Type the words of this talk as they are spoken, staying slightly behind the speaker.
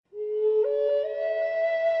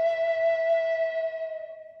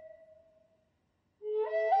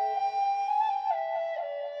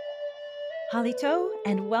Halito,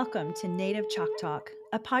 and welcome to Native Chalk Talk,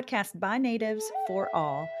 a podcast by natives for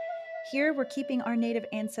all. Here, we're keeping our native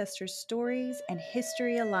ancestors' stories and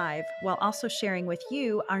history alive while also sharing with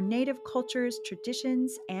you our native cultures,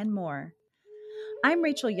 traditions, and more. I'm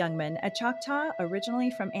Rachel Youngman, a Choctaw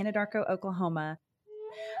originally from Anadarko, Oklahoma.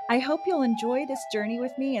 I hope you'll enjoy this journey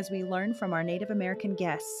with me as we learn from our Native American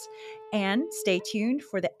guests. And stay tuned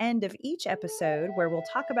for the end of each episode where we'll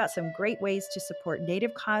talk about some great ways to support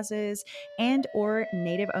Native causes and or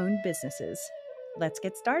Native-owned businesses. Let's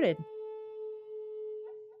get started.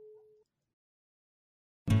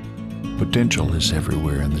 Potential is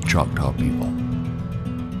everywhere in the Choctaw people.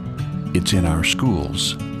 It's in our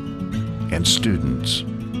schools and students.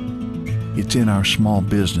 It's in our small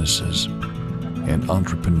businesses and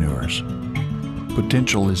entrepreneurs.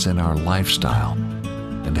 Potential is in our lifestyle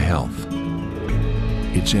and health.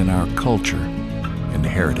 It's in our culture and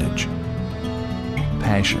heritage.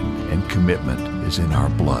 Passion and commitment is in our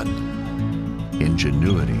blood.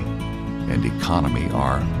 Ingenuity and economy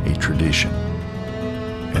are a tradition.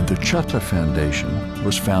 And the Choctaw Foundation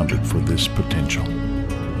was founded for this potential.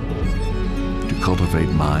 To cultivate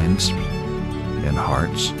minds and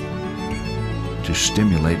hearts, to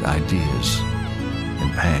stimulate ideas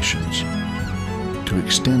and passions, to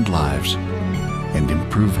extend lives and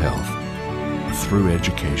improve health through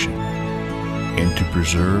education, and to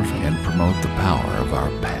preserve and promote the power of our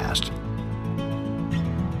past.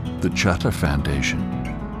 The Choctaw Foundation,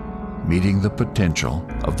 meeting the potential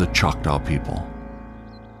of the Choctaw people.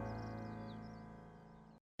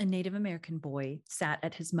 A Native American boy sat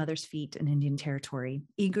at his mother's feet in Indian Territory,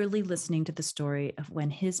 eagerly listening to the story of when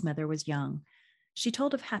his mother was young. She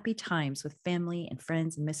told of happy times with family and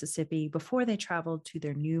friends in Mississippi before they traveled to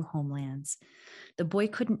their new homelands. The boy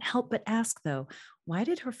couldn't help but ask, though, why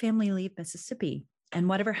did her family leave Mississippi? And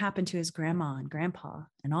whatever happened to his grandma and grandpa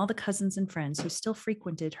and all the cousins and friends who still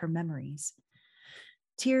frequented her memories?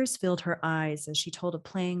 Tears filled her eyes as she told of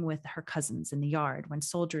playing with her cousins in the yard when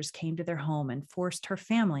soldiers came to their home and forced her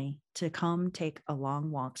family to come take a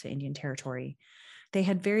long walk to Indian Territory. They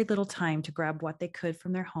had very little time to grab what they could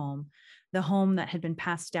from their home, the home that had been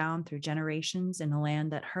passed down through generations in the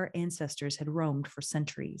land that her ancestors had roamed for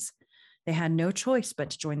centuries. They had no choice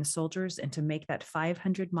but to join the soldiers and to make that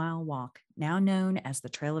 500-mile walk, now known as the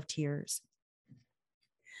Trail of Tears.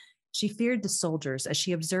 She feared the soldiers as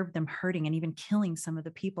she observed them hurting and even killing some of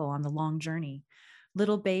the people on the long journey.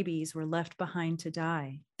 Little babies were left behind to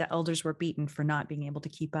die. The elders were beaten for not being able to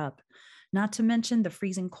keep up, not to mention the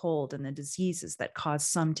freezing cold and the diseases that caused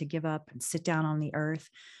some to give up and sit down on the earth,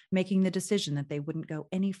 making the decision that they wouldn't go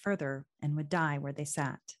any further and would die where they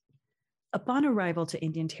sat. Upon arrival to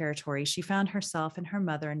Indian Territory, she found herself and her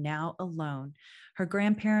mother now alone. Her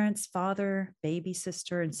grandparents, father, baby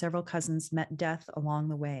sister, and several cousins met death along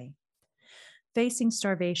the way. Facing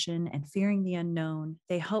starvation and fearing the unknown,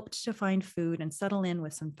 they hoped to find food and settle in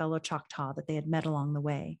with some fellow Choctaw that they had met along the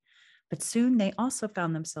way. But soon they also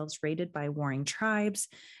found themselves raided by warring tribes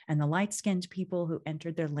and the light-skinned people who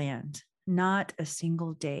entered their land. Not a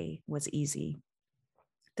single day was easy.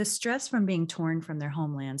 The stress from being torn from their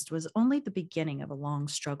homelands was only the beginning of a long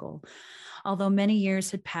struggle. Although many years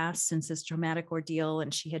had passed since this traumatic ordeal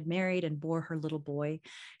and she had married and bore her little boy,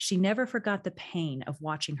 she never forgot the pain of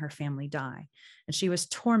watching her family die, and she was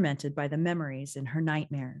tormented by the memories in her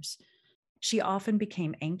nightmares. She often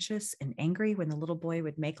became anxious and angry when the little boy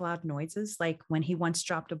would make loud noises, like when he once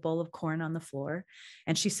dropped a bowl of corn on the floor,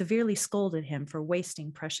 and she severely scolded him for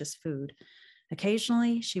wasting precious food.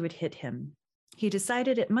 Occasionally, she would hit him. He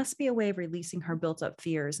decided it must be a way of releasing her built-up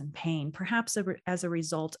fears and pain, perhaps as a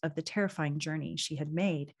result of the terrifying journey she had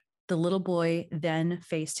made. The little boy then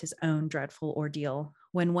faced his own dreadful ordeal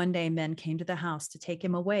when one day men came to the house to take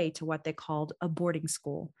him away to what they called a boarding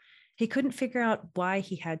school. He couldn't figure out why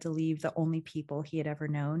he had to leave the only people he had ever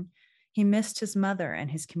known. He missed his mother and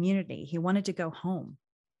his community. He wanted to go home.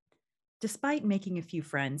 Despite making a few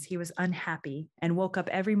friends, he was unhappy and woke up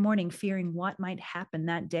every morning fearing what might happen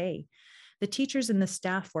that day. The teachers and the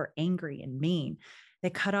staff were angry and mean. They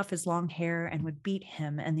cut off his long hair and would beat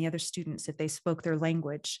him and the other students if they spoke their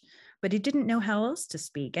language. But he didn't know how else to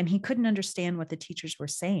speak, and he couldn't understand what the teachers were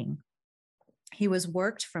saying. He was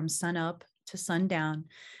worked from sun up to sundown,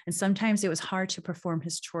 and sometimes it was hard to perform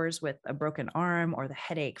his chores with a broken arm or the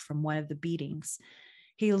headache from one of the beatings.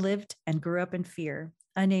 He lived and grew up in fear,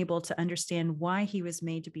 unable to understand why he was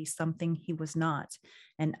made to be something he was not,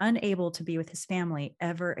 and unable to be with his family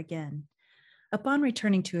ever again. Upon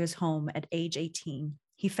returning to his home at age 18,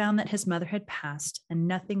 he found that his mother had passed and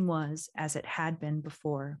nothing was as it had been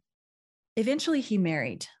before. Eventually, he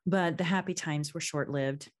married, but the happy times were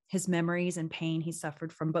short-lived. His memories and pain he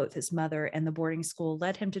suffered from both his mother and the boarding school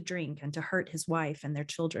led him to drink and to hurt his wife and their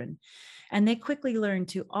children. And they quickly learned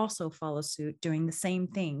to also follow suit, doing the same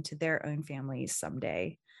thing to their own families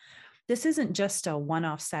someday. This isn't just a one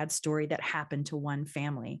off sad story that happened to one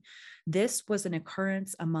family. This was an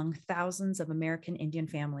occurrence among thousands of American Indian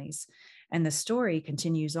families. And the story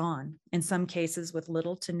continues on, in some cases with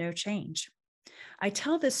little to no change. I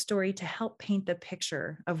tell this story to help paint the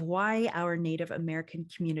picture of why our Native American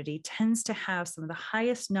community tends to have some of the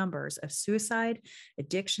highest numbers of suicide,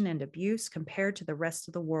 addiction, and abuse compared to the rest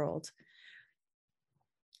of the world.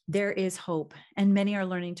 There is hope, and many are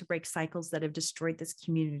learning to break cycles that have destroyed this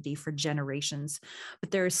community for generations,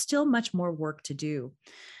 but there is still much more work to do.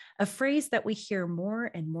 A phrase that we hear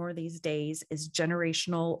more and more these days is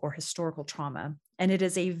generational or historical trauma, and it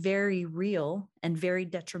is a very real and very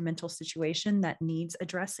detrimental situation that needs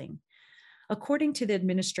addressing. According to the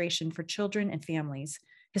Administration for Children and Families,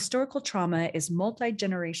 historical trauma is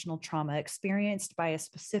multi-generational trauma experienced by a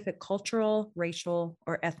specific cultural, racial,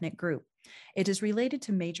 or ethnic group. It is related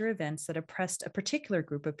to major events that oppressed a particular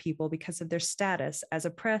group of people because of their status as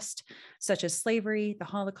oppressed, such as slavery, the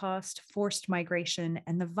Holocaust, forced migration,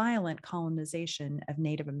 and the violent colonization of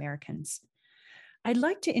Native Americans. I'd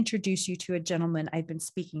like to introduce you to a gentleman I've been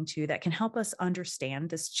speaking to that can help us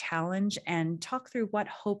understand this challenge and talk through what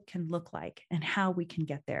hope can look like and how we can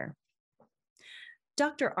get there.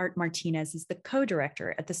 Dr. Art Martinez is the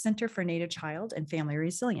co-director at the Center for Native Child and Family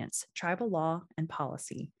Resilience, Tribal Law and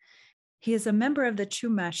Policy. He is a member of the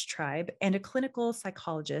Chumesh tribe and a clinical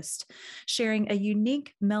psychologist, sharing a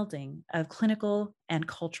unique melding of clinical and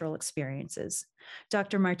cultural experiences.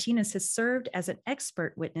 Dr. Martinez has served as an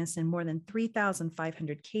expert witness in more than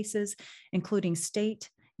 3,500 cases, including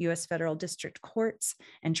state, U.S. federal district courts,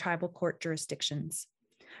 and tribal court jurisdictions.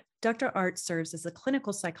 Dr. Art serves as a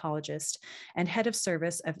clinical psychologist and head of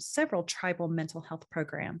service of several tribal mental health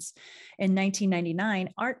programs. In 1999,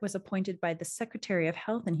 Art was appointed by the Secretary of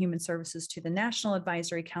Health and Human Services to the National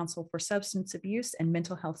Advisory Council for Substance Abuse and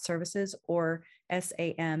Mental Health Services, or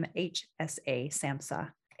SAMHSA.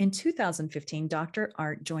 In 2015, Dr.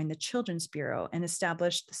 Art joined the Children's Bureau and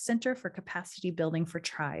established the Center for Capacity Building for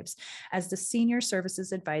Tribes as the Senior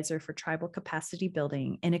Services Advisor for Tribal Capacity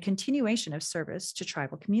Building in a continuation of service to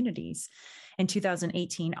tribal communities. In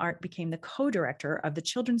 2018, Art became the co-director of the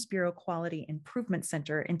Children's Bureau Quality Improvement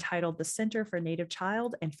Center entitled the Center for Native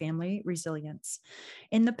Child and Family Resilience.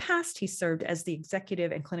 In the past, he served as the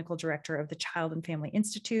executive and clinical director of the Child and Family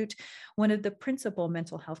Institute, one of the principal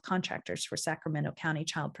mental health contractors for Sacramento County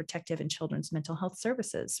Child Protective and Children's Mental Health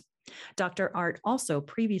Services. Dr. Art also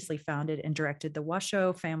previously founded and directed the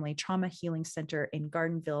Washoe Family Trauma Healing Center in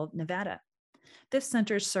Gardenville, Nevada. This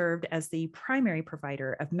center served as the primary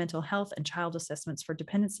provider of mental health and child assessments for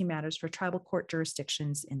dependency matters for tribal court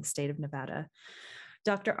jurisdictions in the state of Nevada.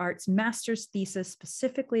 Dr. Art's master's thesis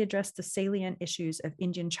specifically addressed the salient issues of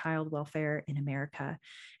Indian child welfare in America,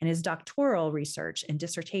 and his doctoral research and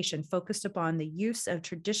dissertation focused upon the use of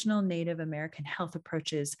traditional Native American health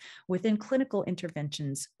approaches within clinical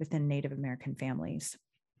interventions within Native American families.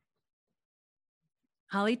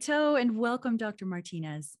 Halito, and welcome, Dr.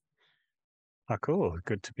 Martinez. Cool.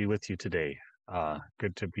 Good to be with you today.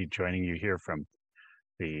 Good to be joining you here from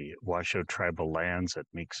the Washoe tribal lands at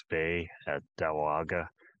Meeks Bay at Dawaga,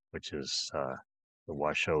 which is the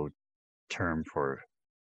Washoe term for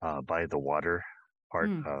by the water part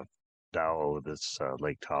of Dao, this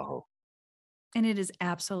Lake Tahoe. And it is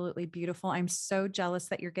absolutely beautiful. I'm so jealous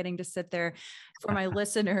that you're getting to sit there. For my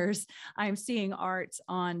listeners, I'm seeing Art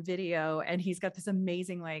on video, and he's got this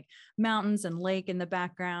amazing like mountains and lake in the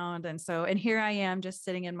background. And here I am just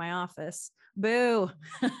sitting in my office. Boo.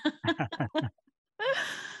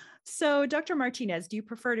 So, Dr. Martinez, do you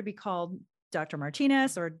prefer to be called Dr.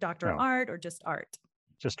 Martinez or Dr. No. Art or just Art?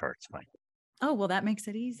 Just Art's fine. Oh, well, that makes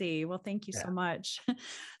it easy. Well, thank you so much.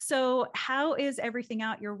 So how is everything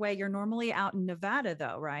out your way? You're normally out in Nevada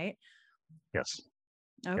though, right? Yes.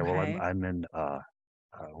 Okay. Yeah, well, I'm in,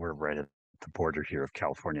 we're right at the border here of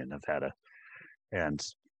California and Nevada, and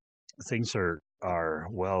things are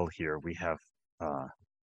well here. We have,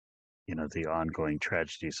 the ongoing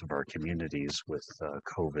tragedies of our communities with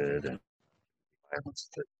COVID and violence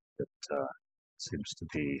that seems to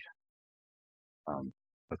be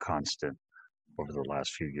a constant over the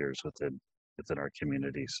last few years within our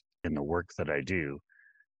communities. In the work that I do,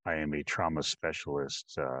 I am a trauma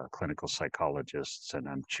specialist, clinical psychologist, and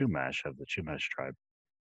I'm Chumesh of the Chumesh tribe.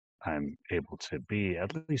 I'm able to be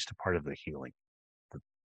at least a part of the healing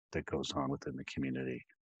that goes on within the community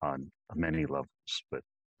on many levels. But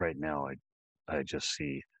right now, I just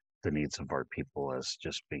see the needs of our people as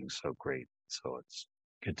just being so great. So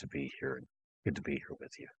good to be here. Good to be here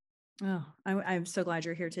with you. Oh, I'm so glad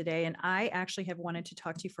you're here today. And I actually have wanted to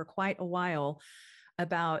talk to you for quite a while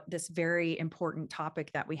about this very important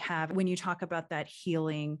topic that we have. When you talk about that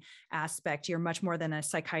healing aspect, you're much more than a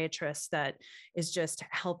psychiatrist that is just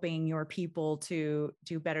helping your people to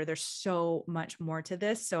do better. There's so much more to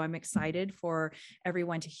this. So I'm excited for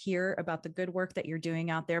everyone to hear about the good work that you're doing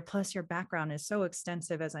out there. Plus, your background is so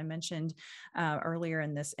extensive, as I mentioned earlier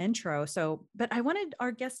in this intro. So, but I wanted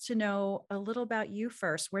our guests to know a little about you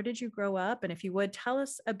first. Where did you grow up? And if you would, tell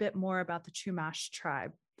us a bit more about the Chumash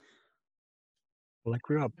tribe. Well, I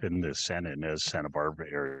grew up in the Santa Ynez, Santa Barbara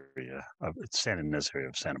area, Santa Ynez area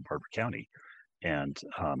of Santa Barbara County, and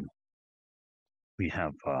we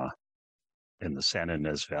have in the Santa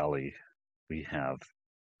Ynez Valley, we have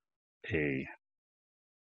a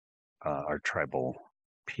our tribal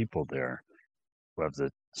people there who have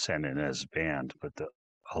the Santa Ynez Band, but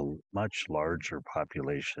a much larger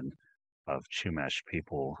population of Chumash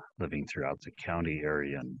people living throughout the county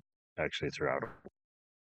area and actually throughout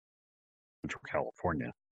Central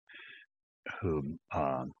California, who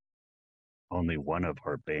only one of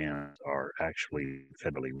our bands are actually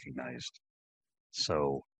federally recognized.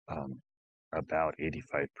 So about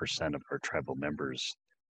 85% of our tribal members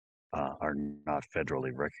are not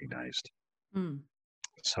federally recognized. Mm.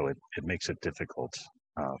 So it makes it difficult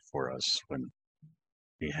for us when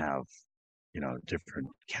we have, different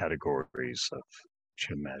categories of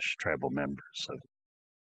Chumash tribal members, of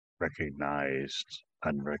recognized,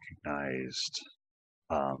 unrecognized,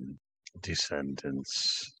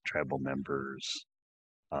 descendants, tribal members,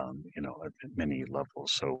 at many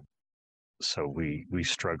levels. So we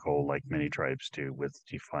struggle, like many tribes do, with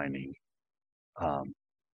defining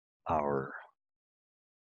our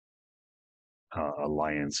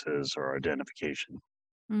alliances or identification.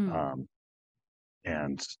 Mm.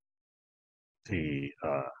 And the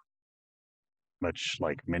much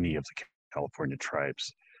like many of the California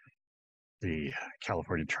tribes, the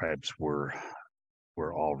California tribes were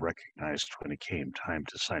all recognized when it came time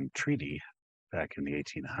to sign a treaty back in the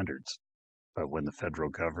 1800s. But when the federal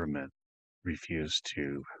government refused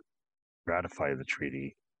to ratify the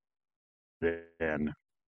treaty, then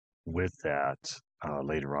with that,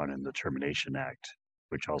 later on in the Termination Act,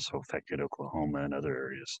 which also affected Oklahoma and other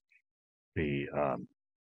areas, the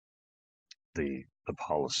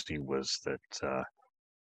policy was that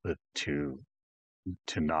to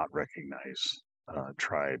not recognize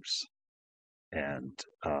tribes, and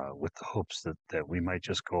with the hopes that we might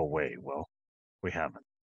just go away. Well, we haven't,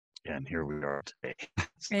 and here we are today.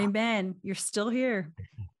 Amen. You're still here.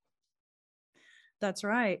 That's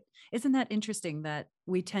right. Isn't that interesting that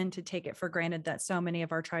we tend to take it for granted that so many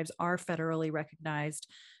of our tribes are federally recognized,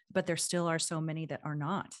 but there still are so many that are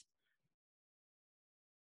not?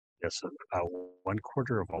 Yes, about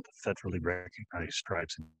 1/4 of all the federally recognized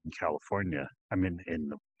tribes in California, I mean,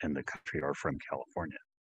 in the country, are from California,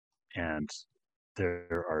 and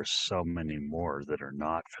there are so many more that are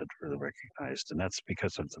not federally recognized, and that's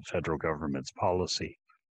because of the federal government's policy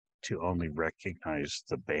to only recognize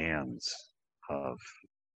the bands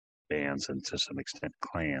and to some extent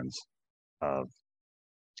clans of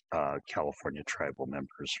California tribal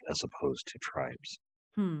members as opposed to tribes.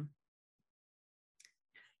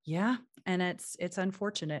 Yeah, and it's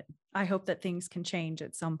unfortunate. I hope that things can change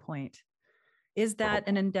at some point. Is that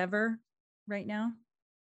an endeavor right now?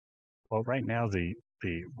 Well, right now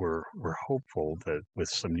we're hopeful that with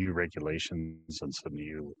some new regulations and some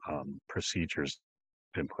new procedures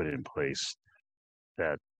been put in place,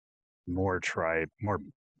 that more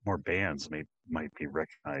bands might be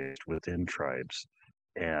recognized within tribes,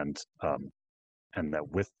 and that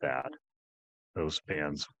with that, those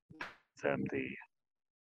bands then the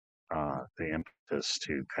impetus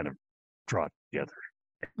to kind of draw together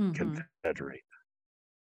and confederate.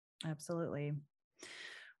 Absolutely.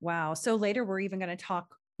 Wow. So later we're even going to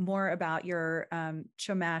talk more about your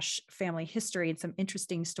Chumash family history and some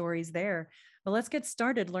interesting stories there. But let's get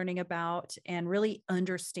started learning about and really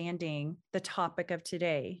understanding the topic of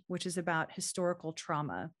today, which is about historical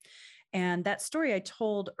trauma. And that story I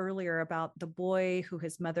told earlier about the boy who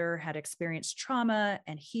his mother had experienced trauma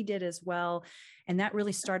and he did as well. And that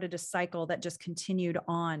really started a cycle that just continued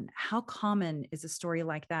on. How common is a story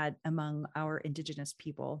like that among our Indigenous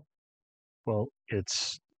people? Well, it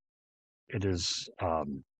is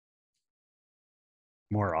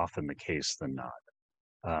more often the case than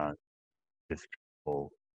not. With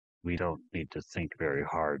people, we don't need to think very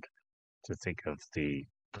hard to think of the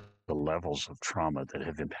levels of trauma that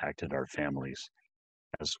have impacted our families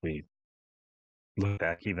as we look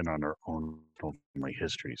back even on our own family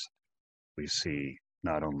histories. We see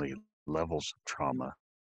not only levels of trauma,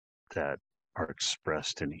 that are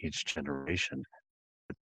expressed in each generation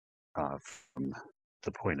from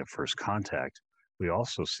the point of first contact, we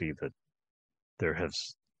also see that there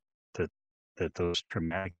has that those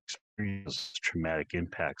traumatic experiences, traumatic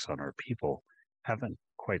impacts on our people haven't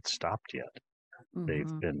quite stopped yet.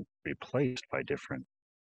 They've been replaced by different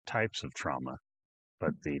types of trauma,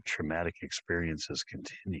 but the traumatic experiences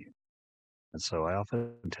continue. And so I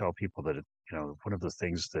often tell people that, one of the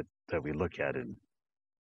things that we look at in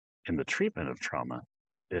the treatment of trauma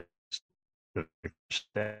is the first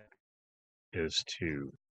step is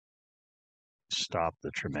to stop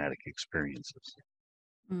the traumatic experiences.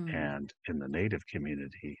 And in the Native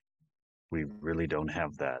community, we really don't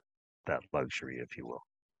have that luxury, if you will.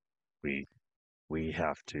 We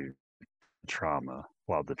have to trauma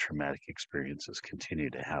while the traumatic experiences continue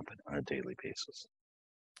to happen on a daily basis.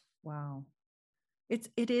 Wow.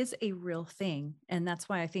 It is a real thing. And that's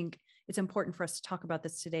why I think it's important for us to talk about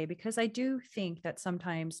this today, because I do think that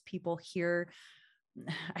sometimes people hear,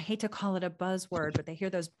 I hate to call it a buzzword, but they hear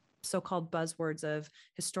those so-called buzzwords of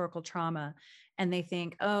historical trauma and they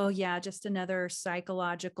think, oh yeah, just another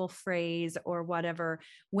psychological phrase or whatever,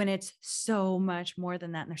 when it's so much more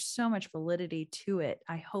than that. And there's so much validity to it.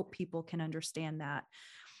 I hope people can understand that.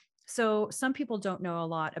 So some people don't know a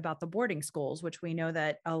lot about the boarding schools, which we know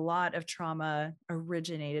that a lot of trauma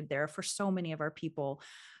originated there for so many of our people.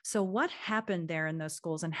 So what happened there in those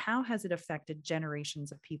schools and how has it affected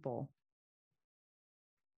generations of people?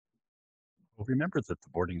 Well, remember that the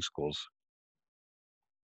boarding schools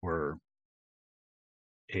were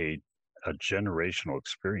a generational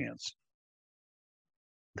experience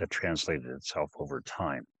that translated itself over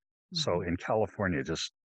time. So in California,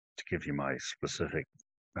 just to give you my specific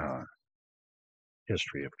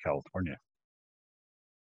history of California,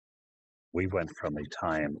 we went from a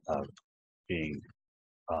time of being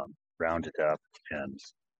rounded up and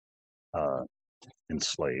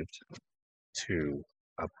enslaved to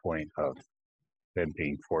a point of them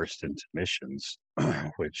being forced into missions,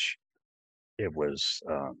 which it was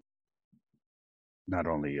not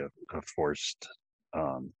only a forced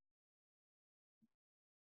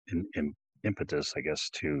impetus, I guess,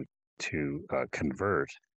 to convert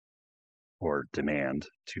or demand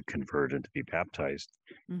to convert and to be baptized,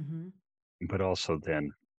 but also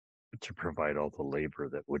then to provide all the labor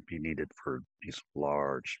that would be needed for these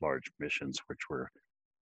large missions, which were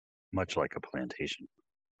much like a plantation.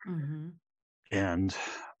 And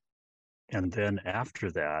then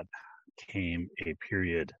after that came a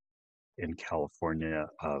period in California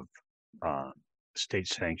of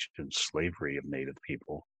state-sanctioned slavery of Native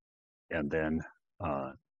people, and then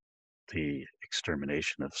the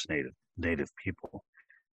extermination of Native people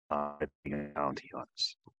being a bounty on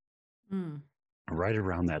us. Right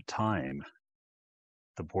around that time,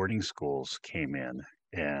 the boarding schools came in,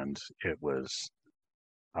 and it was,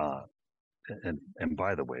 and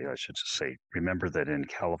by the way, I should just say, remember that in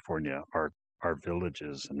California, our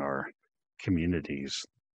villages and our communities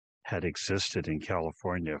had existed in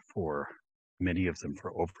California for many of them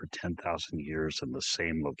for over 10,000 years in the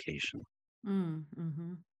same location.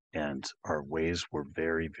 And our ways were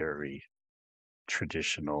very, very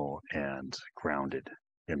traditional and grounded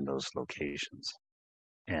in those locations.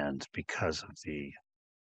 And because of the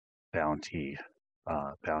bounties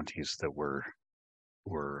that were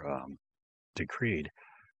decreed,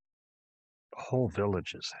 whole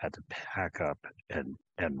villages had to pack up and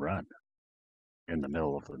run in the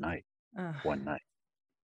middle of the night, one night.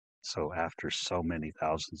 So after so many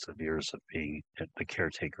thousands of years of being the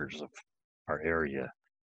caretakers of our area,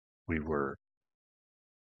 we were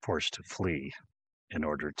forced to flee in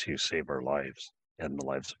order to save our lives and the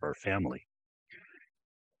lives of our family.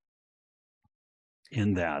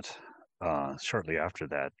 In that, shortly after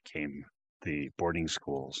that came the boarding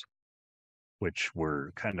schools, which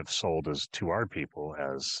were kind of sold as to our people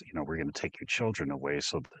as, we're going to take your children away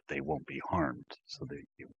so that they won't be harmed, so that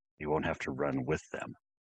you won't have to run with them.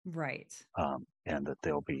 Right. And that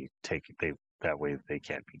they'll be taken, that way they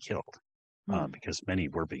can't be killed, because many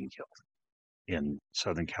were being killed. In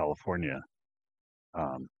Southern California,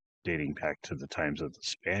 dating back to the times of the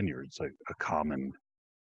Spaniards, a common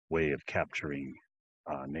way of capturing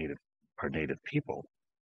our native people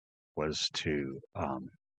was to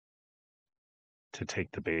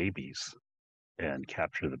take the babies and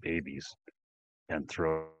capture the babies and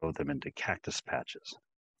throw them into cactus patches.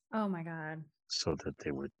 Oh my God. So that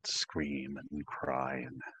they would scream and cry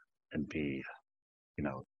and be,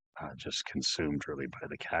 just consumed really by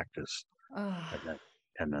the cactus.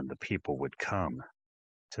 And then the people would come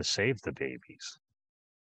to save the babies,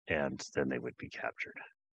 and then they would be captured.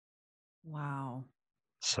 Wow.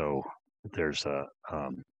 So there's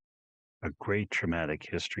a great traumatic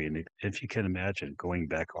history. And if you can imagine going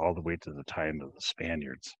back all the way to the time of the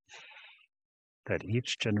Spaniards, that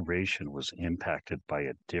each generation was impacted by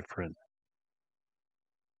a different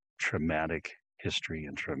traumatic history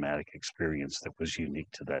and traumatic experience that was unique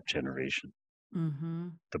to that generation. Mm-hmm.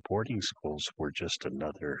 The boarding schools were just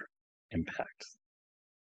another impact.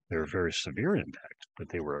 They were a very severe impact, but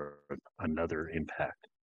they were another impact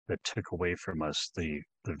that took away from us the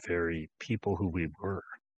very people who we were,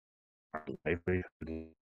 our livelihood,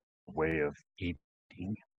 way of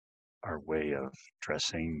eating, our way of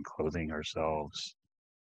dressing, clothing ourselves,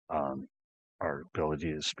 um, our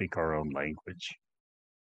ability to speak our own language,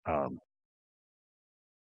 um,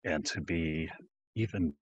 and to be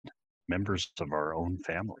even members of our own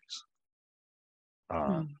families.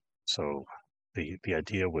 Hmm. So the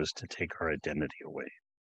idea was to take our identity away,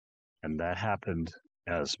 and that happened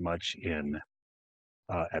as much in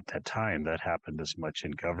at that time that happened as much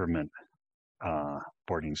in government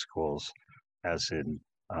boarding schools as in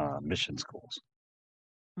mission schools.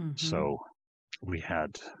 Mm-hmm. So we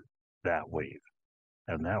had that wave,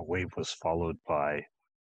 and that wave was followed by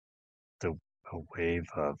a wave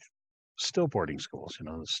of still boarding schools. You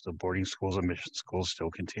know, still boarding schools and mission schools still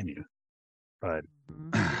continue, but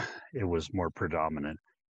Mm-hmm. it was more predominant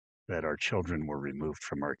that our children were removed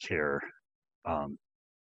from our care um,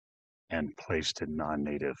 and placed in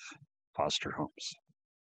non-native foster homes,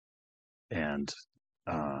 and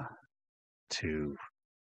uh, to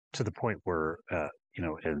to the point where you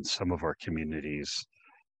know, in some of our communities,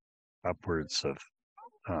 upwards of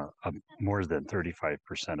more than 35%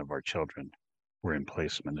 of our children were in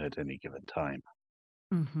placement at any given time.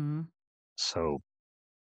 Mm-hmm. So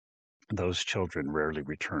those children rarely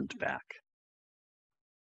returned back.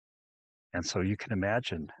 And so you can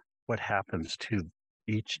imagine what happens to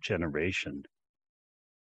each generation,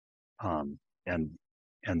 um, and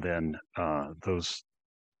then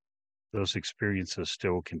those experiences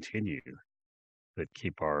still continue that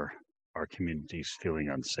keep our communities feeling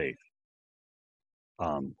unsafe.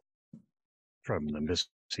 Um, from the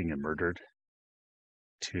missing and murdered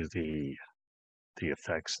to the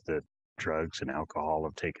effects that drugs and alcohol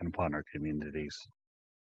have taken upon our communities,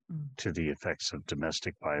 Mm. to the effects of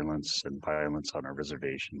domestic violence and violence on our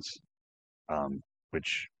reservations,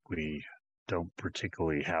 which we don't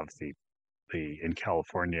particularly have the in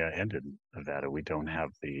California and in Nevada, we don't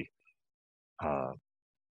have uh,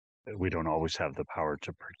 we don't always have the power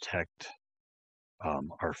to protect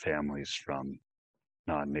our families from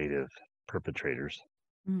non-native perpetrators.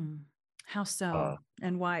 Mm. How Uh, so?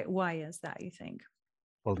 And why is that, you think?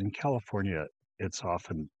 well, in California, it's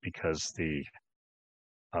often because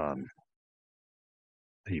um,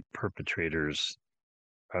 the perpetrators.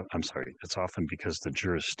 I'm sorry. It's often because the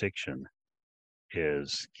jurisdiction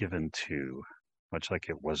is given to, much like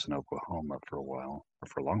it was in Oklahoma for a while or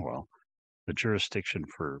for a long while, the jurisdiction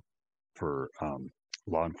for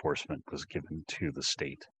law enforcement was given to the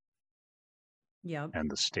state Yep. and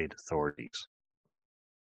the state authorities.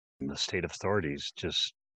 And the state authorities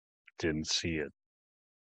just didn't see it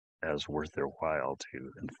as worth their while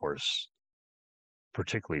to enforce,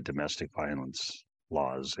 particularly domestic violence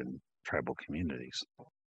laws in tribal communities,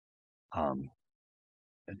 um,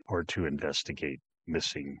 or to investigate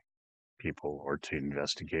missing people or to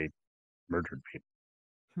investigate murdered people.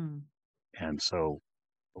 Hmm. And so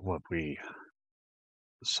what we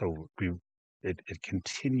so we it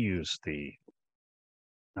continues the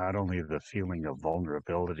not only the feeling of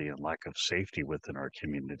vulnerability and lack of safety within our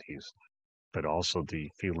communities, but also the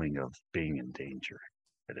feeling of being in danger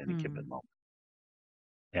at any given Hmm. moment.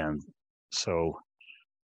 And so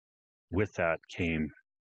with that came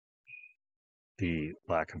the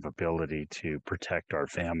lack of ability to protect our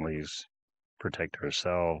families, protect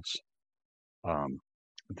ourselves. Um,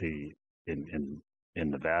 the in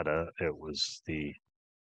Nevada, it was the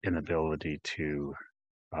inability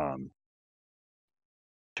um,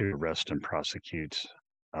 to arrest and prosecute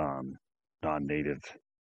um, non-native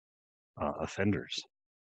offenders.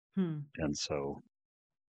 Hmm. And so,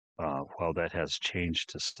 while that has changed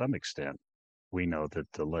to some extent, we know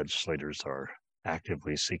that the legislators are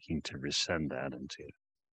actively seeking to rescind that and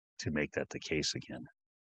to make that the case again.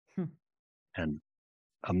 Hmm. And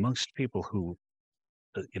amongst people who,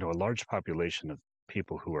 you know, a large population of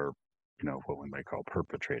people who are, you know, what we might call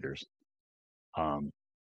perpetrators, um,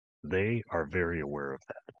 they are very aware of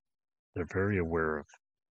that. They're very aware of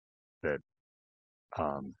that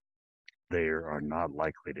um, they are not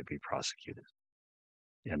likely to be prosecuted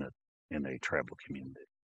in a tribal community,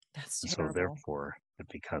 That's and so terrible. therefore it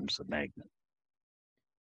becomes a magnet.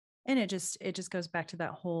 And it just goes back to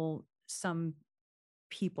that whole some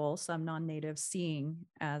people, some non-natives, seeing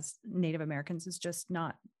as Native Americans is just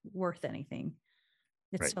not worth anything.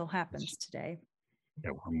 It Right. still happens today.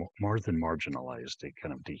 Yeah, we're more than marginalized, they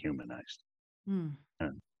kind of dehumanized. Mm.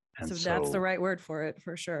 And So that's the right word for it,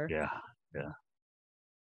 for sure. Yeah.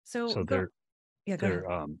 So So go ahead.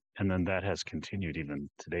 and then that has continued even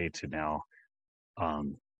today to now.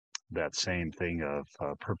 That same thing of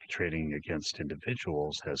perpetrating against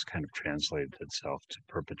individuals has kind of translated itself to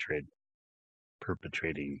perpetrating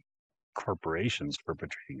corporations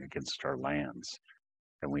perpetrating against our lands,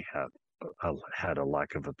 and we have had a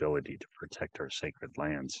lack of ability to protect our sacred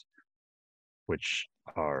lands, which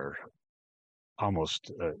are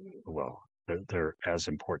almost they're as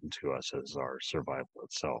important to us as our survival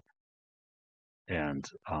itself. And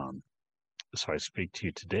so I speak to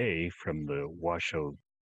you today from the Washoe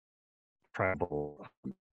tribal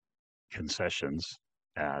concessions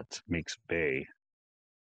at Meeks Bay,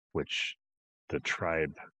 which the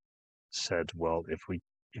tribe said, well,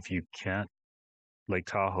 if you can't, Lake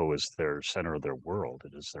Tahoe is their center of their world,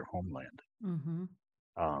 it is their homeland. Mm-hmm.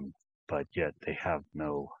 But yet they have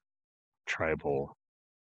no tribal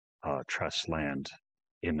trust land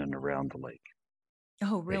in and around the lake.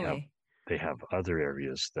 Oh, really? They have other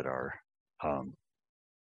areas that are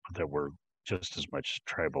that were just as much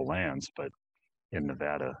tribal lands, but in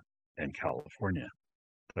Nevada and California,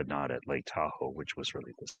 but not at Lake Tahoe, which was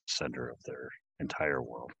really the center of their entire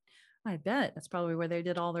world. I bet that's probably where they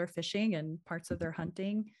did all their fishing and parts of their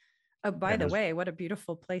hunting. Oh, by the way, what a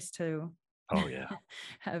beautiful place to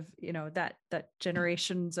have, that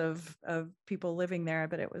generations of people living there.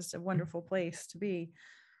 But it was a wonderful place to be.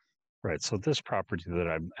 Right. So this property that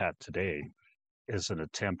I'm at today is an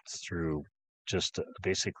attempt through just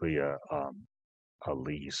basically a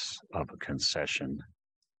lease of a concession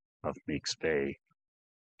of Meeks Bay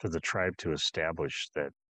for the tribe to establish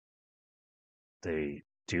that they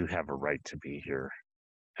do have a right to be here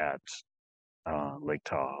at Lake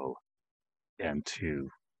Tahoe, and to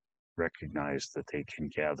recognize that they can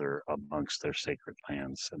gather amongst their sacred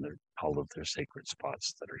lands and all of their sacred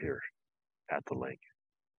spots that are here at the lake.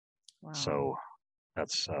 Wow. So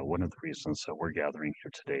that's one of the reasons that we're gathering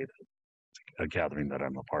here today, a gathering that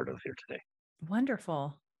I'm a part of here today.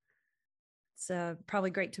 Wonderful. It's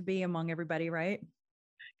probably great to be among everybody, right?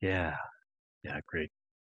 Yeah, great.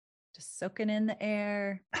 Just soaking in the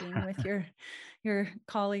air, being with your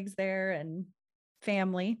colleagues there and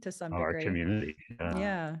family to some degree. Our community.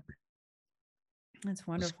 Yeah. That's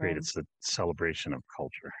wonderful. It's great. It's the celebration of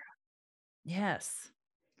culture. Yes.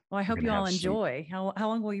 Well, I hope you all enjoy. How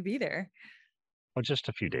long will you be there? Well, just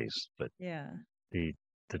a few days, but yeah, the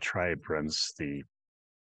tribe runs the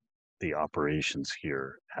operations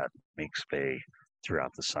here at Meeks Bay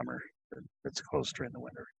throughout the summer. It's closed during the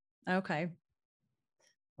winter. Okay.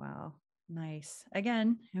 Wow. Nice.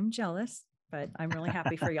 Again, I'm jealous, but I'm really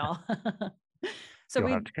happy for y'all. So you'll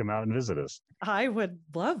have to come out and visit us. I would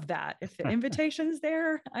love that. If the invitation's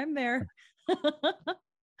there, I'm there.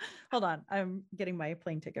 Hold on. I'm getting my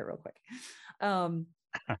plane ticket real quick.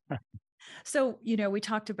 So, you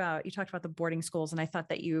talked about the boarding schools, and I thought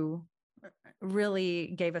that you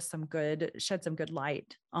really gave us shed some good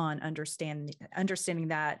light on understanding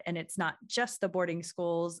that. And it's not just the boarding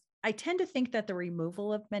schools. I tend to think that the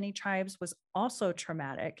removal of many tribes was also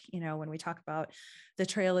traumatic. When we talk about the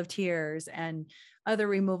Trail of Tears and other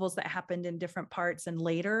removals that happened in different parts, and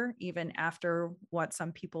later, even after what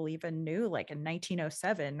some people even knew, like in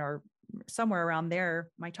 1907 or somewhere around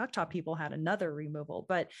there, my Choctaw people had another removal.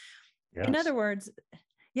 But in other words,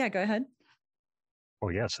 yeah, go ahead. Oh,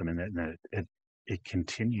 yes. I mean, it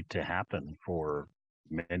continued to happen for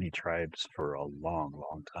many tribes for a long,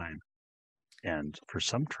 long time. And for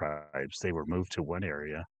some tribes, they were moved to one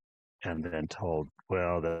area and then told,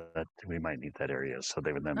 well, that we might need that area. So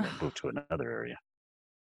they would then move to another area.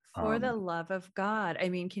 For the love of God. I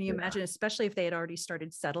mean, can you imagine, especially if they had already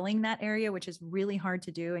started settling that area, which is really hard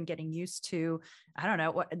to do, and getting used to, I don't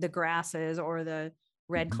know, what the grasses or the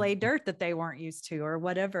red clay dirt that they weren't used to, or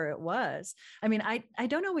whatever it was. I mean, I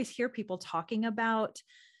don't always hear people talking about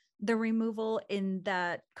the removal in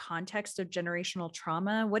that context of generational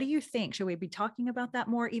trauma. What do you think? Should we be talking about that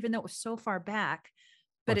more, even though it was so far back,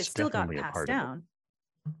 but it still got passed down?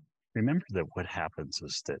 Remember that what happens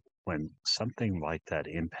is that when something like that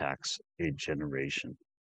impacts a generation,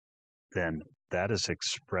 then that is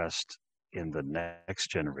expressed in the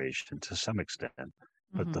next generation to some extent.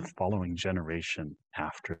 But the following generation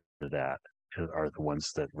after that are the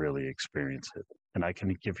ones that really experience it. And I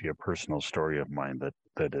can give you a personal story of mine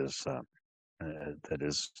that is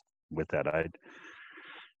with that.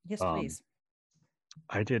 Yes, please.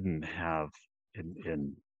 I didn't have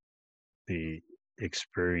in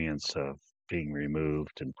experience of being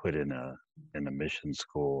removed and put in a mission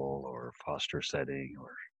school or foster setting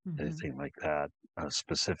or anything like that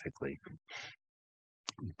specifically.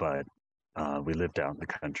 But we lived out in the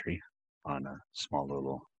country on a small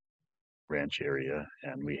little ranch area,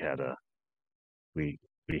 and we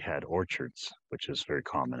we had orchards, which is very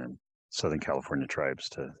common in Southern California tribes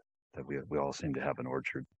that we all seem to have an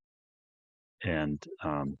orchard. And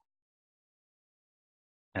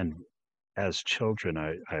and as children,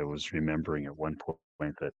 I was remembering at one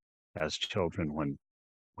point that as children,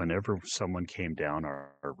 whenever someone came down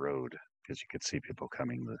our road, because you could see people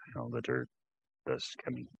coming, the dirt dust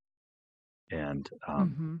coming, and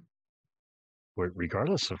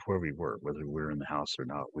regardless of where we were, whether we were in the house or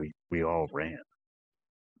not, we all ran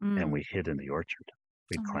and we hid in the orchard.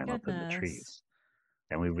 We'd climb up in the trees,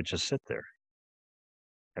 and we would just sit there.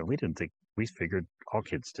 And we figured all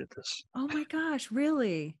kids did this. Oh my gosh,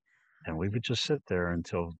 really? And we would just sit there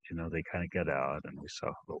until, they kind of got out and we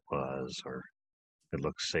saw who it was or it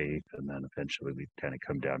looked safe. And then eventually we'd kind of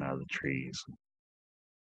come down out of the trees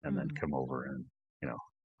and then come over and,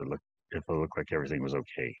 if it looked like everything was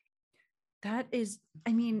okay. That is,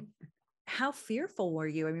 I mean, how fearful were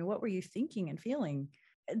you? I mean, what were you thinking and feeling?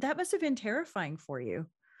 That must have been terrifying for you.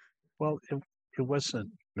 Well, it wasn't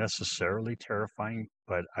necessarily terrifying,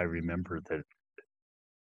 but I remember that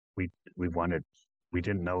we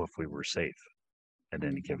didn't know if we were safe at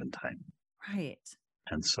any given time. Right.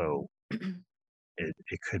 And so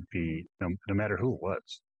it could be no matter who it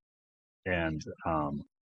was. And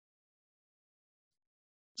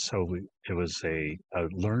so it was a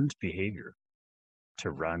learned behavior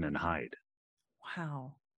to run and hide.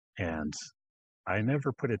 Wow. And I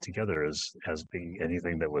never put it together as being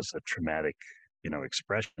anything that was a traumatic,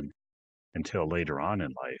 expression until later on in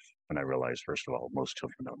life when I realized, first of all, most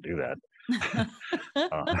children don't do that.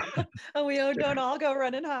 Oh, we don't all go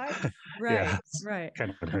run and hide. Right. Yeah, right.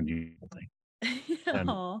 Kind of an unusual thing.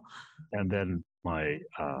 And then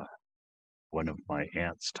one of my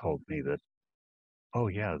aunts told me that, oh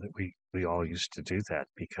yeah, that we all used to do that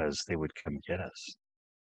because they would come get us.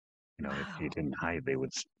 If you didn't hide, they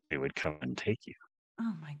would come and take you.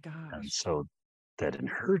 Oh my gosh. And so that in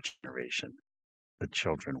her generation, the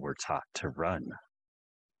children were taught to run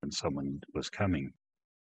when someone was coming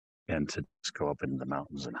and to just go up in the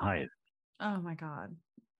mountains and hide. Oh my God.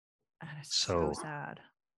 That is so sad.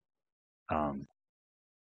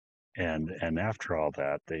 And after all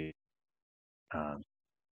that, they,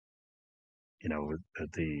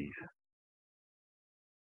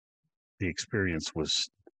 the experience was,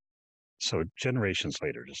 so generations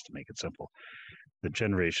later, just to make it simple, the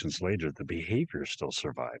generations later, the behavior still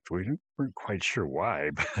survived. We weren't quite sure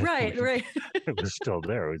why, but right. It was still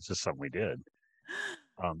there. It was just something we did.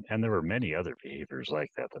 And there were many other behaviors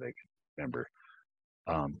like that I could remember.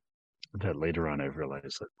 That later on I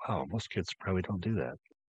realized that, wow, most kids probably don't do that.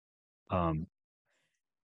 And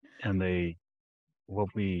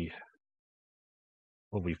what we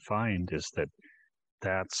find is that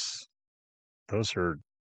those are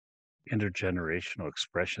intergenerational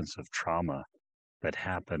expressions of trauma that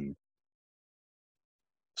happen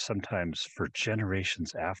sometimes for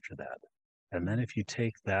generations after that. And then if you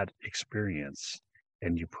take that experience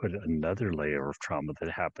and you put another layer of trauma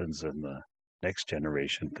that happens in the next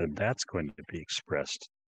generation, then that's going to be expressed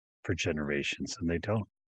for generations. And they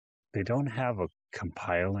don't have a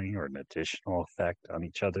compiling or an additional effect on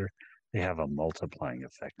each other. They have a multiplying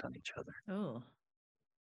effect on each other. Oh.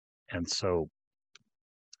 And so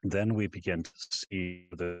then we begin to see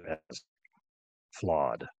them as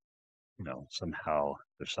flawed. Somehow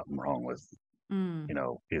there's something wrong with,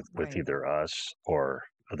 with either us or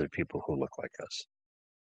other people who look like us.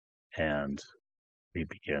 And we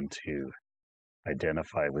begin to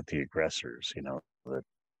identify with the aggressors, that,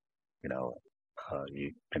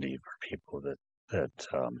 many of our people that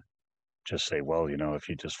just say, well, if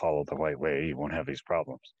you just follow the right way, you won't have these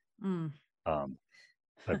problems.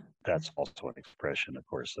 But that's also an expression, of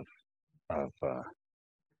course, of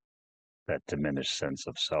that diminished sense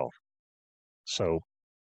of self. So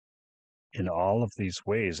in all of these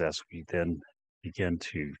ways, as we then begin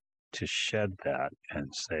to shed that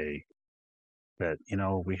and say that,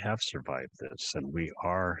 we have survived this and we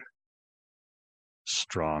are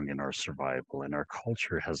strong in our survival, and our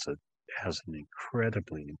culture has an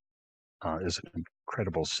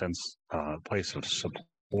incredible sense, place of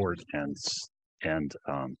support and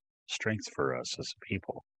strength for us as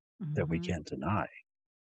people that we can't deny.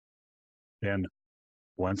 Then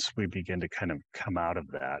once we begin to kind of come out of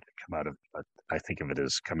I think of it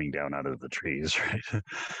as coming down out of the trees,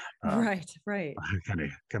 right? Right. Kind of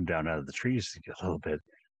come down out of the trees a little bit.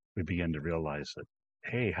 we begin to realize that,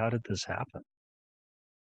 hey, how did this happen?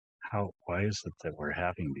 Why is it that we're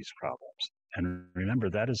having these problems? And remember,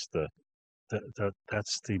 that's the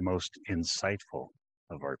most insightful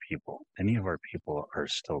of our people. Many of our people are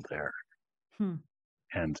still there. Hmm.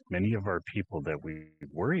 And many of our people that we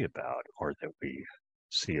worry about or that we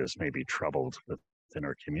see as maybe troubled within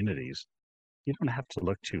our communities, you don't have to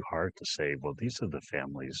look too hard to say, well, these are the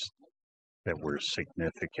families that were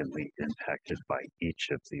significantly impacted by each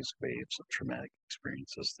of these waves of traumatic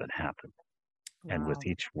experiences that happen. And with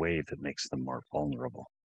Wow. each wave, it makes them more vulnerable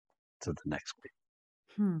to the next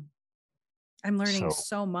wave. Hmm. I'm learning So,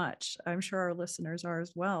 so much. I'm sure our listeners are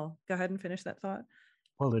as well. Go ahead and finish that thought.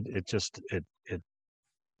 well,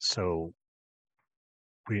 so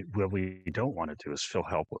what we don't want to do is feel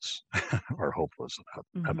helpless or hopeless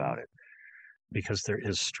Mm-hmm. about it, because there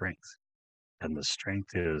is strength. And the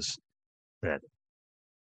strength is that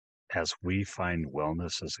as we find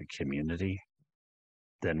wellness as a community,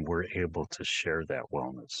 then we're able to share that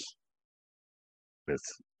wellness with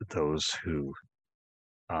those who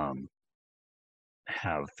um,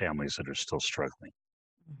 have families that are still struggling.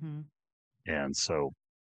 Mm-hmm. And so,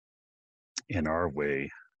 in our way,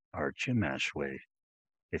 our Chumesh way,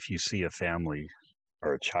 if you see a family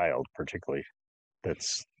or a child, particularly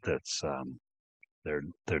that's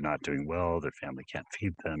they're not doing well, their family can't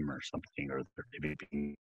feed them or something, or they're maybe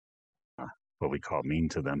being what we call mean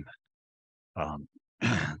to them, um,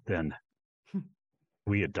 then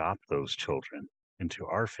we adopt those children into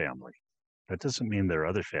our family. That doesn't mean their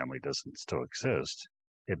other family doesn't still exist.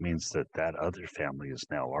 It means that that other family is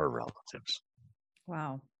now our relatives.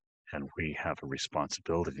 Wow. And we have a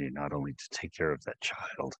responsibility not only to take care of that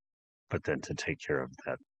child, but then to take care of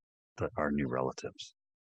our new relatives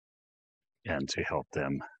and to help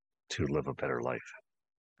them to live a better life.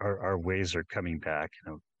 Our ways are coming back,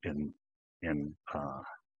 in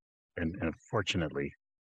and fortunately,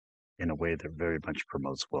 in a way that very much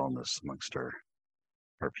promotes wellness amongst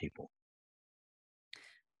our people.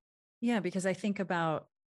 Yeah, because I think about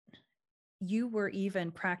you were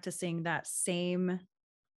even practicing that same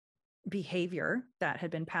behavior that had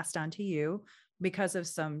been passed on to you because of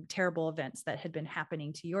some terrible events that had been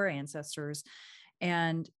happening to your ancestors.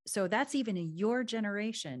 And so that's even in your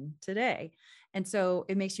generation today. And so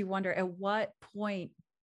it makes you wonder, at what point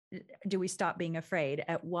do we stop being afraid?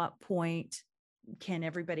 At what point can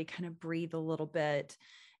everybody kind of breathe a little bit?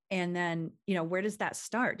 And then, where does that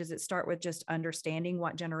start? Does it start with just understanding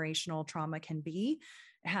what generational trauma can be?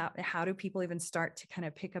 How do people even start to kind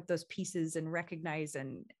of pick up those pieces and recognize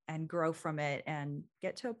and grow from it and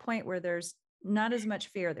get to a point where there's not as much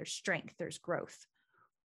fear, there's strength, there's growth?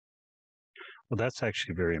 Well, that's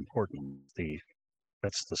actually very important.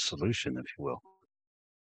 That's the solution, if you will,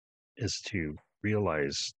 is to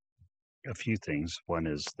realize a few things. One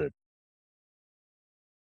is that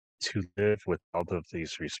to live with all of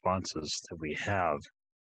these responses that we have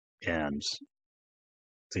and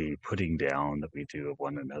the putting down that we do of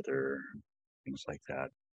one another, things like that,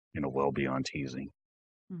 well beyond teasing,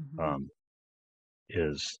 Mm-hmm. um,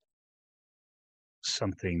 is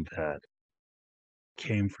something that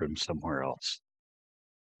came from somewhere else.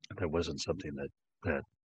 That wasn't something that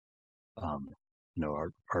um,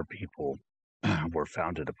 our people were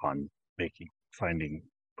founded upon finding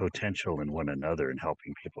potential in one another and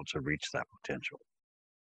helping people to reach that potential.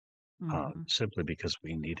 Mm-hmm. Simply because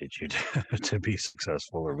we needed you to be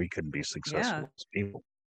successful, or we couldn't be Yeah. successful as people.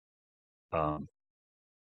 Um,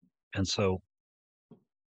 and so,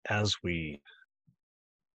 as we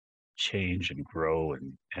change and grow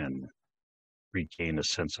and regain a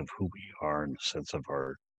sense of who we are and a sense of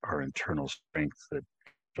our internal strength that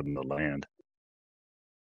from the land,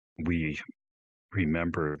 we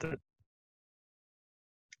remember that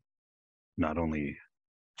not only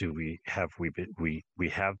do we have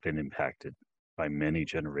been impacted by many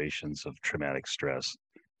generations of traumatic stress,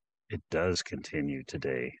 it does continue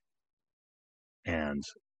today. And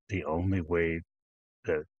the only way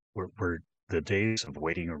that we're the days of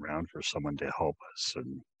waiting around for someone to help us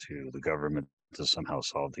and to the government to somehow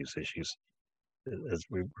solve these issues,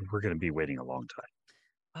 we're going to be waiting a long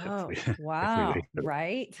time if we Oh, if we wow. wait.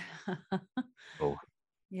 Right. So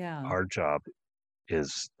Yeah. our job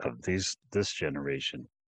is of this generation,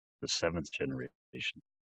 the seventh generation,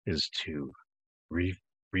 is to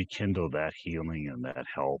rekindle that healing and that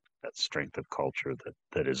help, that strength of culture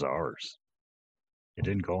that is ours. It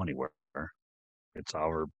didn't go anywhere. It's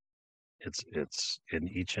our it's in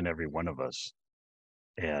each and every one of us,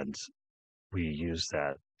 and we use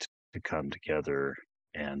that to come together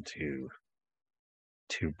and to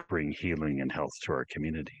bring healing and health to our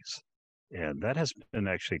communities. And that has been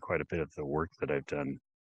actually quite a bit of the work that I've done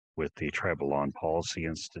with the Tribal Law and Policy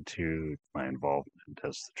Institute, my involvement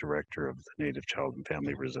as the director of the Native Child and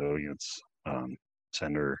Family Resilience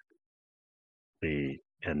Center,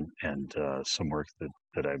 and some work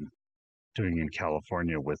that I'm doing in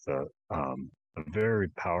California with a very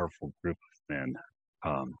powerful group of men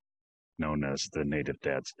known as the Native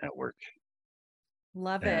Dads Network.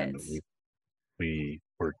 Love and it. we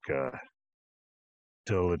work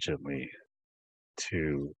diligently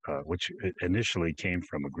to which initially came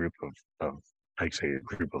from a group of actually a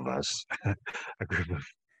group of us, a group of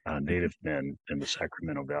Native men in the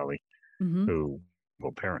Sacramento Valley who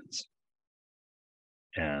were parents,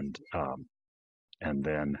 and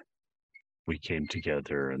then we came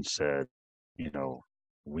together and said,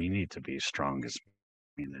 we need to be strong as a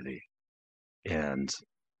community, and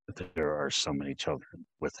there are so many children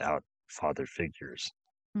without father figures.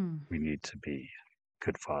 We need to be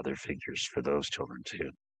good father figures for those children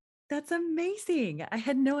too. That's amazing. I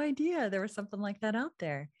had no idea there was something like that out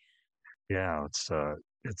there. Yeah,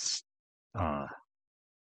 it's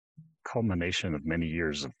culmination of many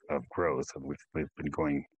years of growth. And we've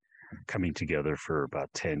been coming together for about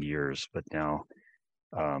 10 years, but now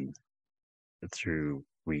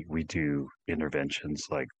we do interventions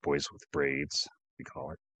like Boys with Braids, we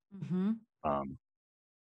call it,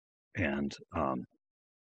 and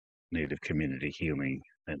Native community healing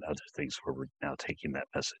and other things, where we're now taking that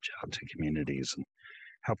message out to communities and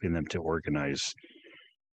helping them to organize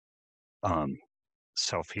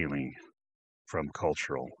self-healing from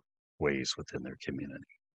cultural ways within their community.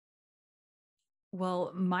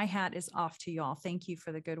 Well, my hat is off to y'all. Thank you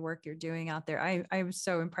for the good work you're doing out there. I was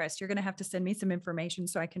so impressed. You're going to have to send me some information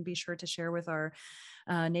so I can be sure to share with our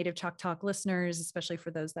Native Chalk Talk listeners, especially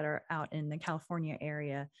for those that are out in the California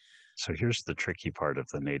area. So here's the tricky part of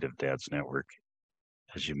the Native Dads Network.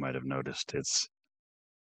 As you might have noticed, it's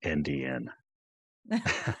NDN.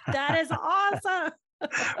 That is awesome.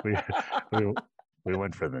 we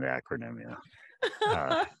went for the acronym,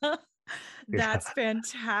 That's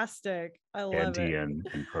fantastic. I love NDN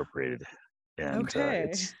Incorporated, and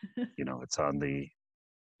it's it's on the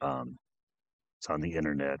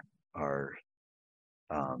internet. Our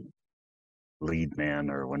lead man,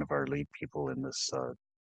 or one of our lead people in this,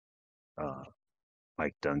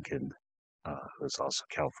 Mike Duncan, who's also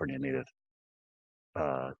California native,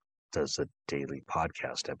 does a daily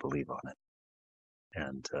podcast, I believe, on it,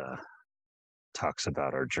 and talks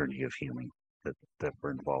about our journey of healing that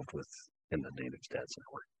we're involved with in the Native Dads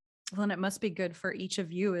Network. Well, and it must be good for each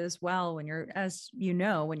of you as well. When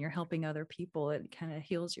when you're helping other people, it kind of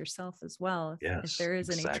heals yourself as well. If there is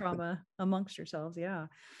any trauma amongst yourselves. Yeah.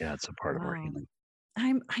 Yeah. It's a part of our healing.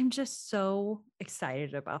 I'm just so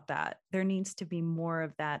excited about that. There needs to be more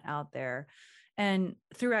of that out there. And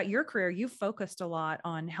throughout your career, you focused a lot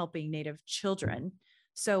on helping Native children.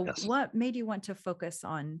 So what made you want to focus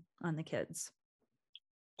on the kids?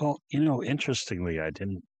 Well, interestingly, I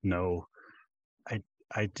didn't know,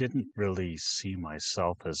 I didn't really see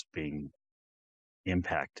myself as being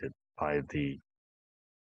impacted by the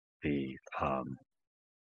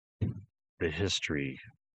history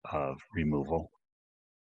of removal.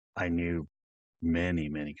 I knew many,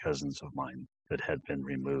 many cousins of mine that had been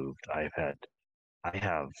removed. I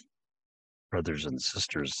have brothers and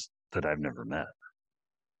sisters that I've never met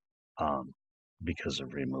because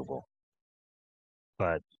of removal.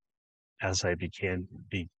 But as I began,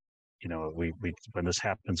 we when this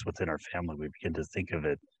happens within our family, we begin to think of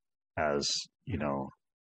it as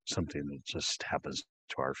something that just happens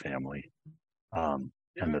to our family,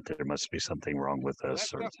 and that there must be something wrong with us.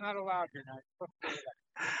 That's not allowed here.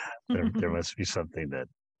 There must be something that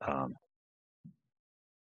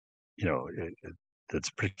that's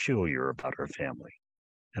peculiar about our family.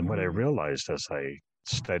 And what I realized as I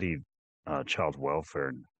studied child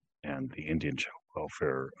welfare and the Indian child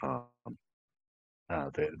welfare,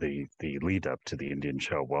 the lead up to the Indian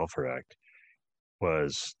Child Welfare Act,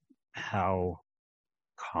 was how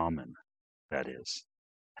common that is,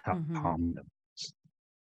 how common it is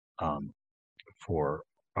for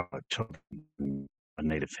children in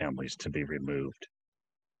Native families to be removed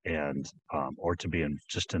and or to be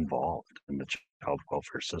just involved in the child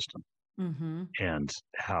welfare system, and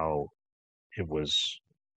how it was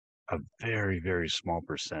a very, very small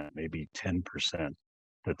percent, maybe 10%,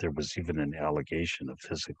 that there was even an allegation of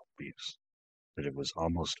physical abuse, that it was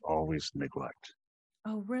almost always neglect.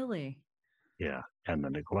 Oh, really? Yeah, and the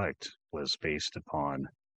neglect was based upon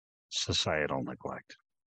societal neglect.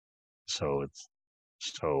 So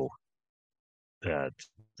that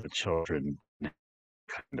the children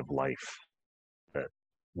kind of life that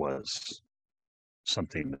was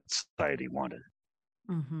something that society wanted.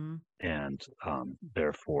 Mm-hmm. And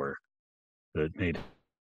therefore, the native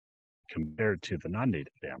compared to the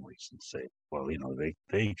non-native families and say, well,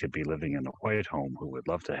 they could be living in a white home who would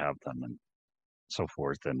love to have them and so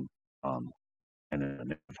forth, um, and in a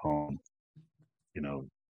native home, you know,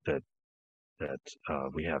 that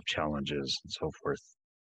we have challenges and so forth.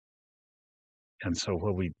 And so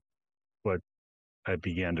what I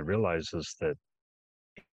began to realize is that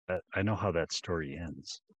I know how that story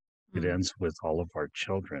ends. It Mm. ends with all of our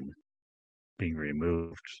children being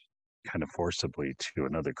removed kind of forcibly to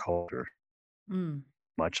another culture, Mm.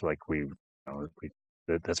 much like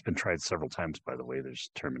that's been tried several times, by the way. There's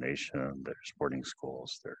termination, there's boarding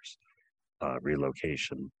schools, there's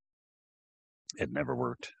relocation. It never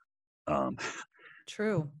worked. Um,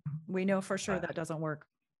 True. We know for sure that doesn't work.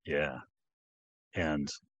 yeah. And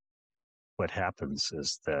what happens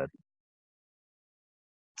is that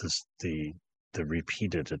this, the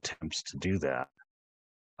repeated attempts to do that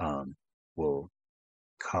will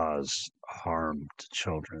cause harm to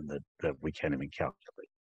children that we can't even calculate.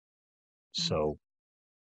 So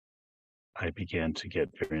I began to get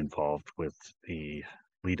very involved with the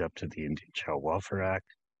lead up to the Indian Child Welfare Act,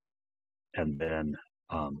 and then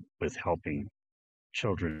with helping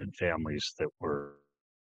children and families that were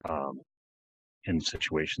um, in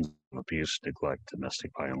situations of abuse, neglect,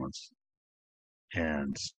 domestic violence,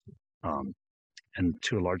 and um, and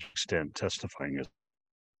to a large extent testifying as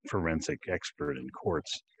forensic expert in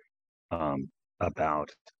courts um, about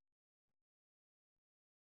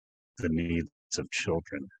the needs of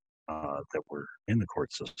children that were in the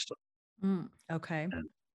court system. Okay. And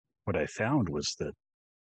what I found was that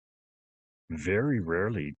very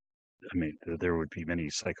rarely, I mean, there would be many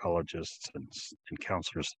psychologists and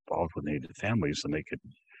counselors involved with Native families, and they could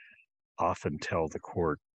often tell the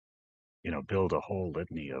court, build a whole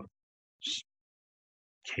litany of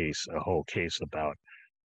a whole case about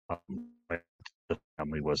why the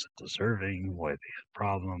family wasn't deserving, why they had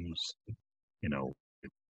problems, you know,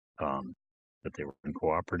 that they were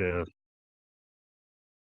uncooperative.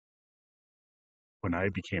 When I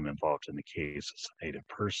became involved in the case as a Native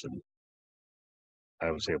person,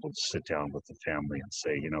 I was able to sit down with the family and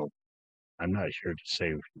say, I'm not here to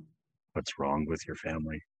say what's wrong with your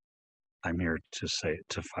family. I'm here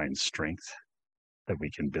to find strength that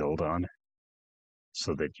we can build on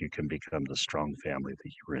so that you can become the strong family that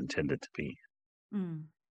you were intended to be. Mm.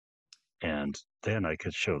 And then I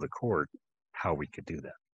could show the court how we could do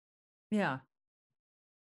that. Yeah.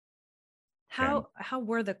 And How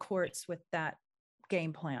were the courts with that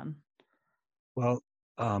game plan? well,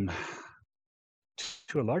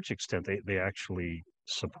 to a large extent, they actually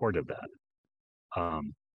supported that.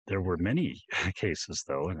 There were many cases,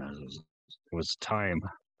 though, and it was time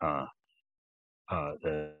that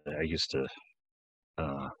I used to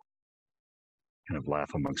kind of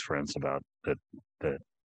laugh amongst friends about that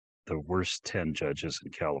the worst 10 judges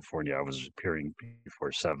in California, I was appearing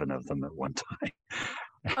before 7 of them at one time.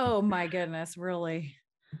 Oh my goodness, really?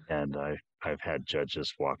 And I've had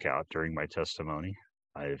judges walk out during my testimony.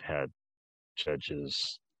 I've had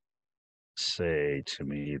judges say to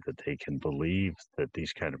me that they can believe that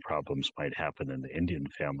these kind of problems might happen in the Indian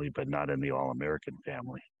family, but not in the all-American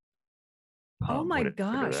family. Oh my Whatever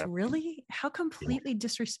gosh, that really? How means. completely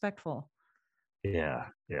disrespectful. Yeah.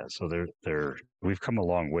 So we've come a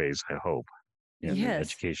long ways, I hope, in the Yes.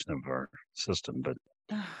 education of our system, but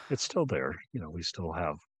it's still there. We still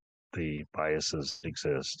have the biases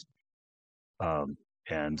exist.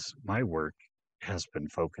 And my work has been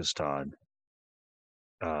focused on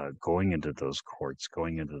going into those courts,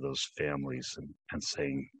 going into those families and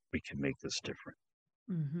saying, we can make this different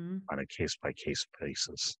on a case by case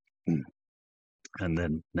basis. And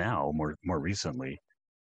then now, more recently,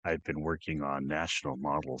 I've been working on national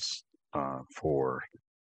models for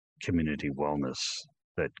community wellness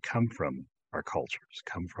that come from our cultures,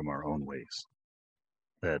 come from our own ways,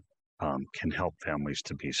 that can help families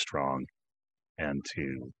to be strong and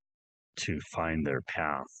to find their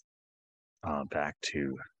path back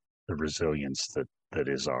to the resilience that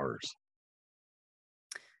is ours.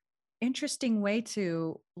 Interesting way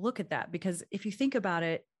to look at that, because if you think about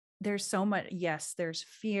it, there's so much, yes, there's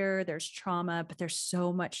fear, there's trauma, but there's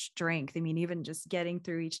so much strength. I mean, even just getting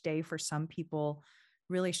through each day for some people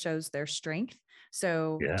really shows their strength.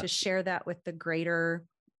 So to share that with the greater,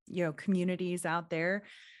 communities out there,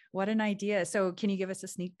 what an idea. So can you give us a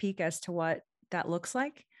sneak peek as to what that looks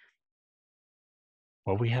like?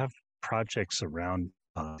 Well, we have projects around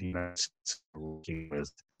the United States working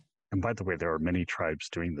with, and by the way, there are many tribes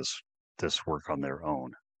doing this work on their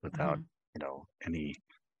own without, any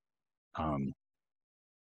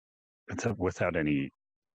without any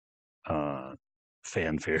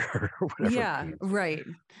fanfare or whatever. Yeah, right.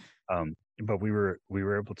 But we were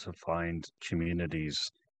able to find community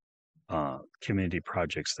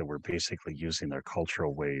projects that were basically using their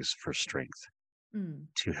cultural ways for strength Mm,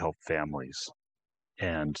 to help families.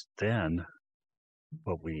 And then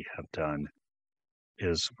what we have done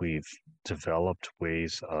is we've developed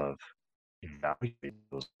ways of evaluating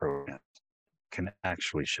those programs can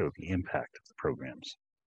actually show the impact of the programs.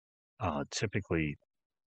 Typically,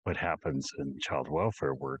 what happens in child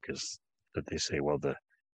welfare work is that they say, well, the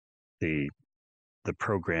the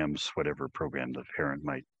programs, whatever program the parent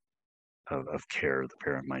might of care the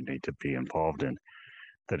parent might need to be involved in,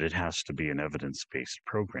 that it has to be an evidence-based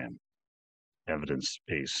program,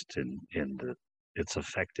 evidence-based in the it's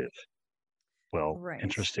effective. Well, right.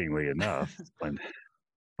 interestingly enough,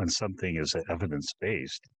 when something is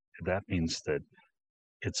evidence-based, that means that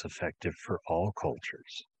it's effective for all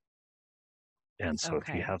cultures. And so if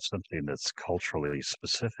you Okay. have something that's culturally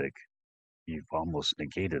specific, you've almost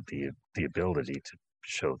negated the ability to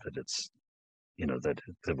show that it's,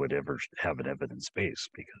 that would ever have an evidence base,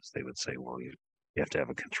 because they would say, well, you have to have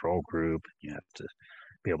a control group, you have to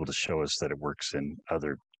be able to show us that it works in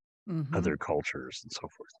Mm-hmm. other cultures and so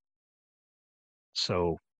forth.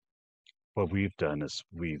 So what we've done is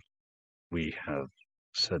we have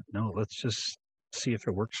said, no, let's just see if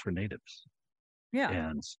it works for natives. Yeah.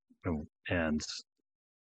 And and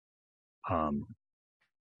um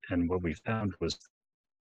and what we found was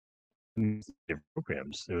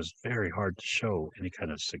programs, it was very hard to show any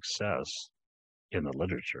kind of success in the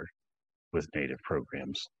literature with native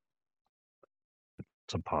programs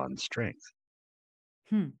upon strength.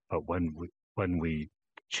 Hmm. But when we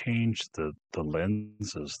change the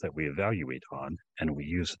lenses that we evaluate on, and we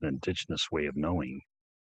use an indigenous way of knowing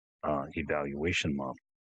evaluation model,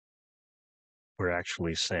 we're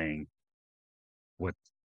actually saying what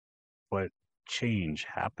what change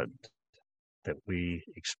happened that we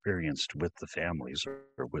experienced with the families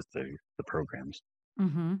or with the programs,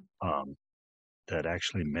 Mm-hmm. um, that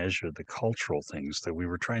actually measure the cultural things that we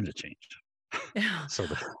were trying to change. Yeah. So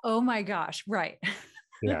Oh my gosh. Right.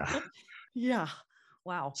 yeah. Yeah.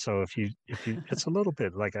 Wow. So if you, it's a little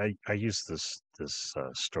bit like I use this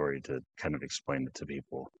story to kind of explain it to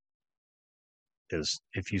people. Is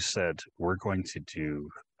if you said we're going to do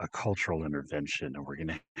a cultural intervention and we're going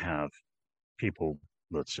to have people,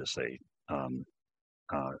 let's just say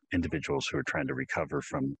individuals who are trying to recover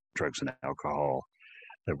from drugs and alcohol,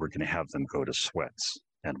 that we're going to have them go to sweats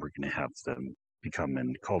and we're going to have them become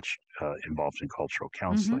involved in cultural Mm-hmm.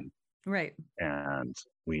 counseling. Right. And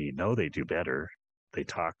we know they do better. They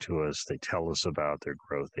talk to us, they tell us about their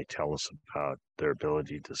growth, they tell us about their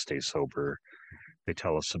ability to stay sober, they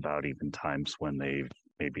tell us about even times when they've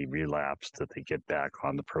maybe relapsed, that they get back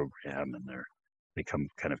on the program and they come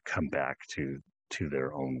back to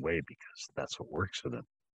their own way because that's what works for them.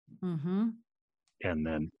 Mm-hmm. And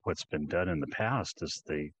then what's been done in the past is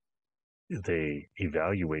they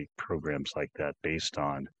evaluate programs like that based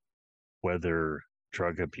on whether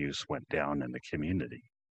drug abuse went down in the community.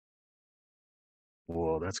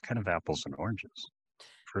 Well, that's kind of apples and oranges. I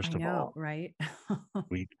First of know, all, right?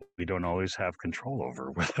 we we don't always have control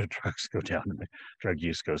over whether drug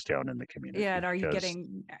use goes down in the Yeah. community, And are you because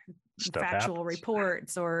getting stuff factual happens.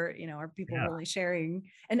 reports, or, are people Yeah. really sharing?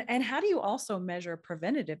 And how do you also measure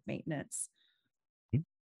preventative maintenance? Yeah.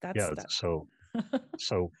 That's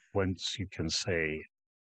So once you can say,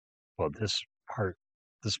 well, this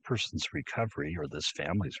person's recovery or this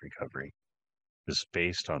family's recovery is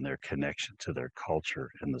based on their connection to their culture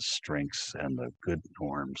and the strengths and the good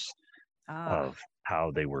norms ah, of how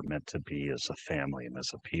they were meant to be as a family and as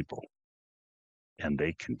a people. And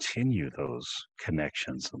they continue those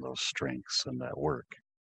connections and those strengths and that work,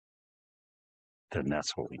 then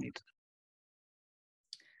that's what we need to do.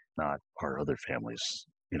 Not our other families,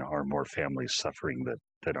 our more families suffering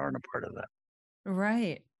that aren't a part of that.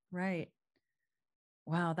 right, right.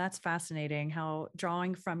 Wow, that's fascinating how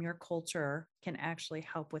drawing from your culture can actually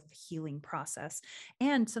help with the healing process.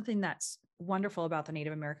 And something that's wonderful about the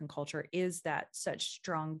Native American culture is that such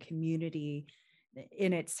strong community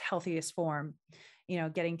in its healthiest form,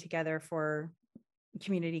 getting together for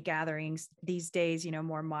community gatherings these days.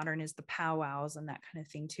 More modern is the powwows and that kind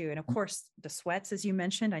of thing too. And of course, the sweats, as you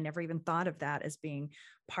mentioned, I never even thought of that as being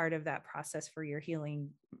part of that process for your healing.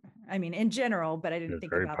 I mean, in general, but I didn't It's think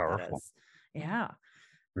very about that powerful, as, yeah.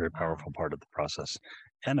 very Wow. powerful part of the process.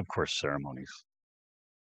 And of course, ceremonies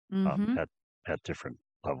Mm-hmm. at different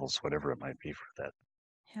levels, whatever it might be for that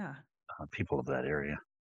Yeah. people of that area.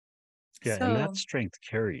 Yeah, and that So, strength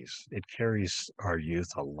carries our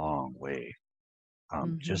youth a long way.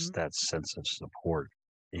 mm-hmm. Just that sense of support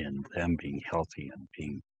in them being healthy and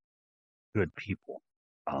being good people,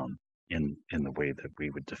 in the way that we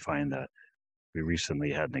would define that. We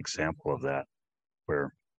recently had an example of that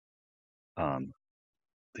where um,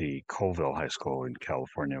 the Colville High School in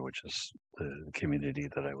California, which is the community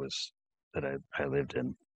that I lived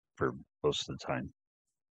in for most of the time.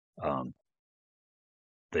 Um,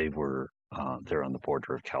 they're on the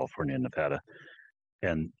border of California and Nevada,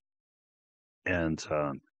 and and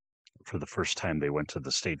for the first time they went to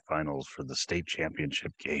the state finals for the state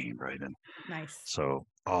championship game, right? And Nice. so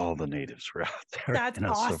all the natives were out there, That's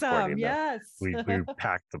awesome. supporting them. Yes. We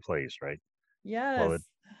packed the place, right? Well, Yes.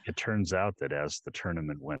 it turns out that as the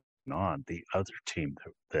tournament went on, the other team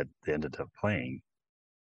that they ended up playing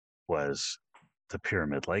was the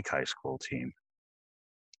Pyramid Lake High School team,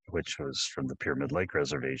 which was from the Pyramid Lake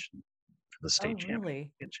Reservation for the Oh, state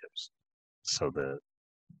really? championships. So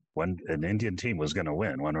an Indian team was going to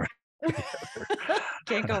win one or the other.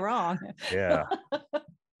 Can't go wrong. Yeah.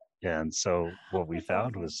 And so what we That's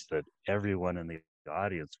found awesome. was that everyone in the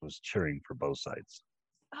audience was cheering for both sides.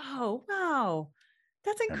 Oh, wow.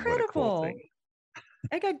 That's And what a cool thing. incredible.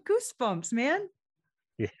 I got goosebumps, man.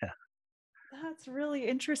 Yeah. That's really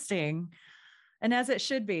interesting. And as it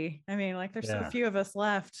should be. I mean, like there's so Yeah. few of us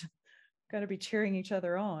left. Got to be cheering each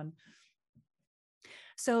other on.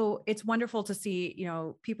 So it's wonderful to see,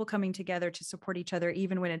 people coming together to support each other,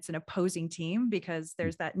 even when it's an opposing team, because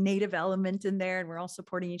there's that native element in there and we're all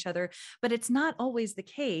supporting each other. But it's not always the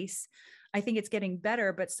case. I think it's getting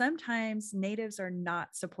better, but sometimes natives are not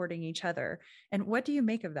supporting each other. And what do you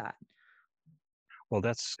make of that? Well,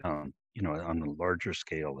 that's on a larger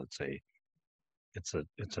scale, it's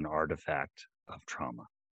an artifact of trauma,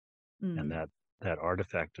 and Mm. that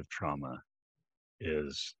artifact of trauma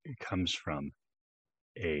it comes from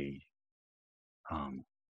a um,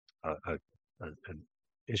 an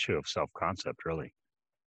issue of self-concept, really,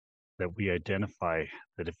 that we identify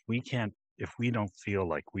that if we don't feel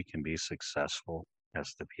like we can be successful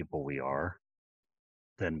as the people we are,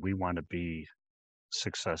 then we want to be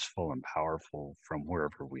successful and powerful from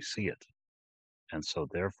wherever we see it. And so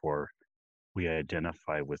therefore we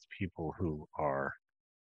identify with people who are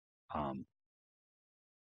um,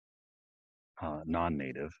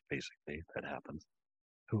 non-native, basically. That happens,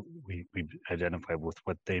 who we identify with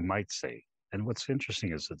what they might say. And what's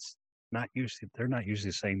interesting is they're not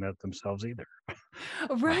usually saying that themselves either.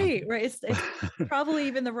 Right. It's probably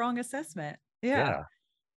even the wrong assessment. Yeah.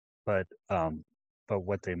 Yeah, but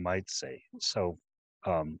what they might say. So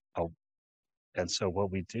and so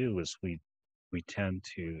what we do is we tend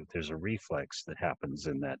to there's a reflex that happens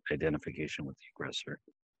in that identification with the aggressor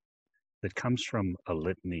that comes from a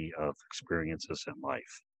litany of experiences in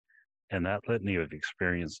life. And that litany of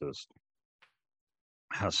experiences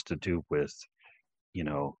has to do with,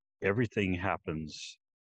 everything that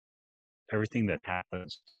happens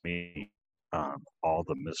to me, all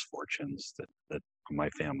the misfortunes that my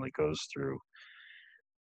family goes through.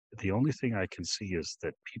 The only thing I can see is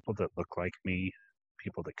that people that look like me,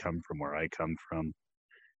 people that come from where I come from,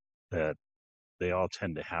 that they all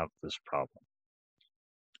tend to have this problem.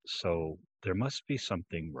 So there must be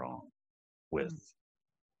something wrong with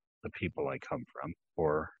the people I come from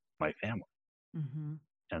or my family. Mm-hmm.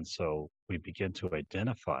 And so we begin to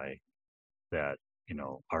identify that,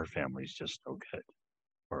 our family's just no good,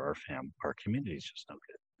 or our community's just no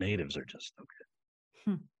good. Natives are just no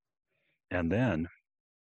good. And then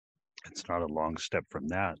it's not a long step from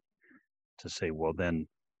that to say, well, then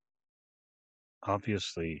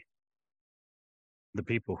obviously the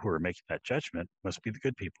people who are making that judgment must be the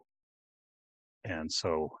good people. And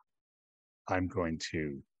so I'm going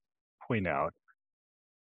to point out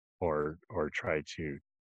or try to,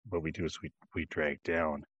 what we do is we drag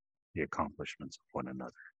down the accomplishments of one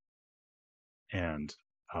another. And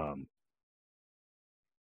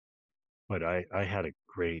but I had a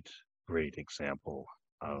great example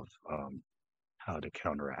of how to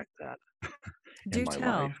counteract that in Do my life.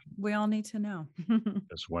 tell. We all need to know.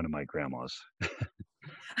 As one of my grandmas,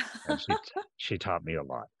 and she taught me a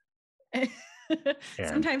lot. And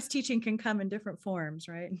Sometimes teaching can come in different forms,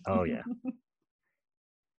 right? oh yeah,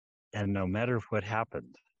 and no matter what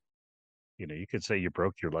happened, you could say you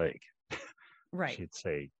broke your leg. Right. She'd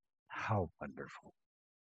say, "How wonderful!"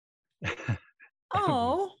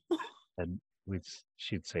 Oh. and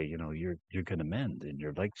she'd say, you're going to mend, and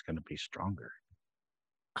your leg's going to be stronger.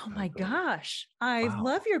 Oh I my go, gosh. I wow.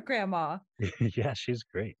 love your grandma. Yeah, she's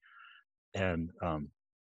great. And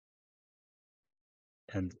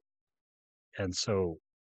and so,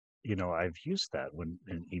 I've used that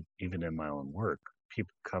even in my own work.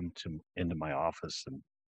 People come into my office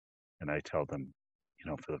and I tell them,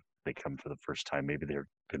 for they come for the first time. Maybe they've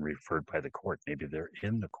been referred by the court. Maybe they're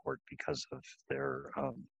in the court because of their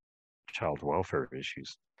child welfare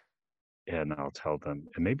issues. And I'll tell them,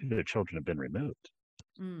 and maybe their children have been removed.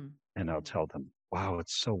 Mm. And I'll tell them, wow,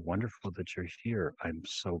 it's so wonderful that you're here. I'm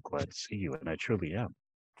so glad to see you. And I truly am.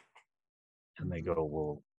 And they go,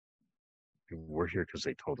 well, we're here because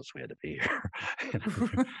they told us we had to be here.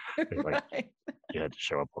 They're like, Right. you had to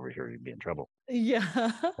show up over here, you'd be in trouble. Yeah.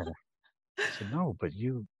 I said, no, but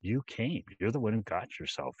you came. You're the one who got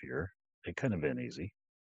yourself here. It couldn't have been easy.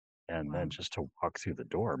 And then just to walk through the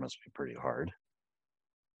door must be pretty hard.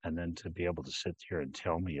 And then to be able to sit here and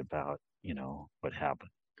tell me about, what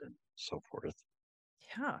happened and so forth.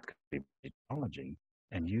 Yeah. It could be challenging.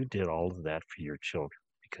 And you did all of that for your children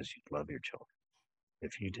because you love your children.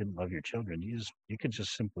 If you didn't love your children, you could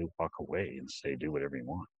just simply walk away and say, do whatever you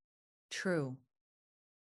want. True.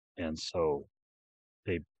 And so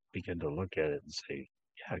they begin to look at it and say,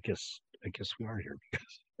 yeah, I guess we are here because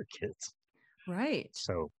we're kids. Right.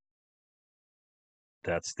 So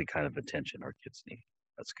that's the kind of attention our kids need.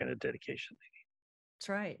 That's the kind of dedication they need. That's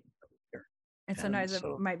right. And sometimes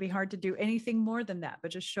so, it might be hard to do anything more than that,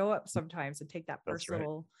 but just show up sometimes and take that first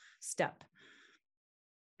little step.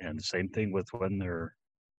 And the same thing with when they're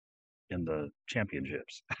in the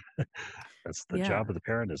championships. That's the job of the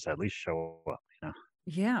parent, is to at least show up,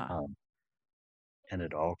 Yeah. And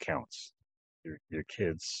it all counts. Your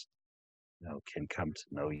kids, can come to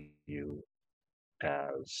know you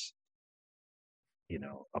as,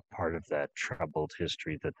 a part of that troubled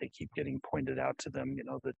history that they keep getting pointed out to them.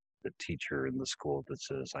 The teacher in the school that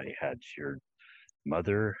says, I had your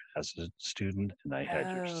mother as a student and I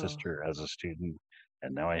had your sister as a student,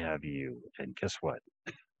 and now I have you. And guess what?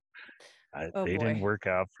 They didn't work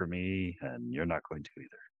out for me, and you're not going to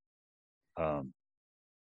either.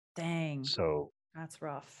 Dang. So that's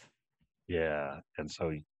rough. Yeah. And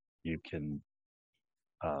so you can,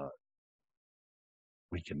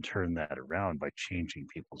 we can turn that around by changing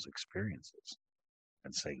people's experiences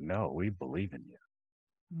and saying, no, we believe in you.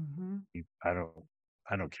 Mm-hmm.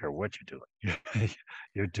 I don't care what you're doing.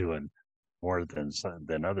 You're doing more than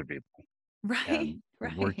other people. Right. And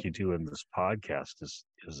the work you do in this podcast is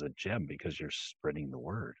a gem, because you're spreading the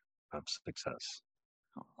word of success.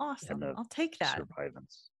 Oh, awesome. I'll take that.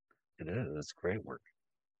 Survivance. It is. It's great work.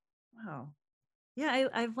 Wow. Yeah,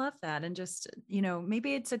 I love that. And just,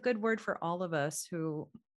 maybe it's a good word for all of us who,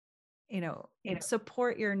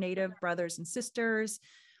 support your Native brothers and sisters.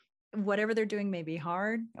 Whatever they're doing may be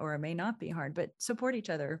hard, or it may not be hard, but support each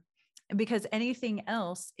other. Because anything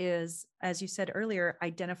else is, as you said earlier,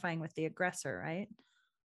 identifying with the aggressor, right?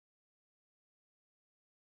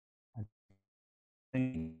 I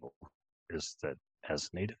think is that as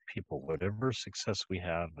Native people, whatever success we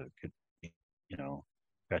have, it could be,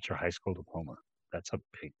 got your high school diploma. That's a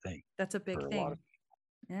big thing. That's a big thing. A lot of people.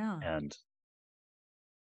 Yeah. And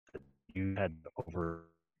you had over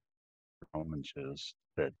challenges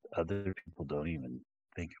that other people don't even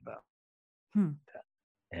think about. That.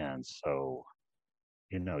 And so,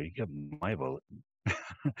 you get my vote.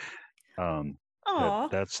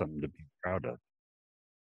 That's something to be proud of.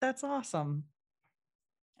 That's awesome.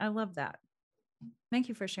 I love that. Thank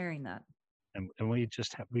you for sharing that. And we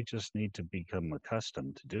just need to become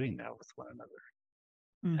accustomed to doing that with one another.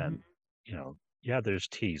 And there's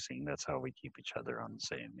teasing. That's how we keep each other on the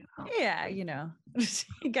same. Yeah, you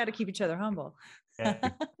got to keep each other humble.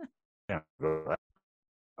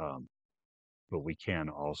 But we can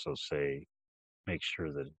also make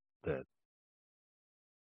sure that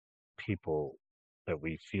people, that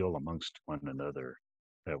we feel amongst one another,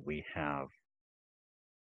 that we have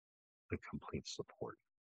the complete support,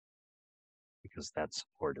 because that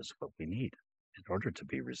support is what we need in order to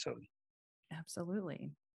be resilient.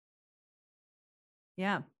 Absolutely.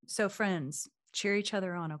 Yeah. So friends, cheer each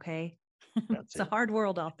other on, okay? It's a hard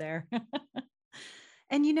world out there.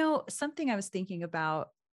 And something I was thinking about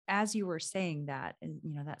as you were saying that, and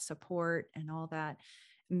that support and all that,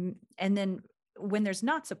 and then when there's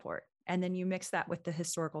not support, and then you mix that with the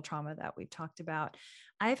historical trauma that we've talked about,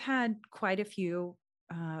 I've had quite a few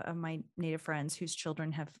of my Native friends whose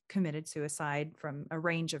children have committed suicide from a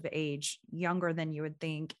range of age, younger than you would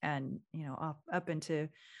think, and up into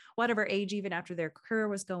whatever age, even after their career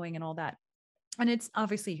was going and all that. And it's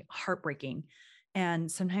obviously heartbreaking.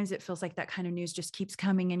 And sometimes it feels like that kind of news just keeps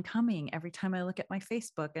coming and coming every time I look at my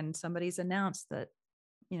Facebook and somebody's announced that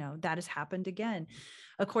that has happened again.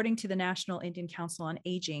 According to the National Indian Council on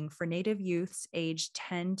Aging, for Native youths aged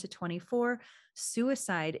 10 to 24,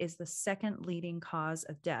 suicide is the second leading cause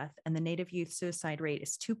of death, and the Native youth suicide rate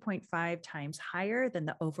is 2.5 times higher than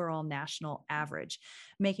the overall national average,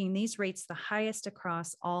 making these rates the highest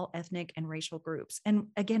across all ethnic and racial groups. And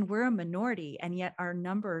again, we're a minority, and yet our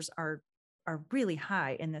numbers are really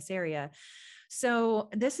high in this area. So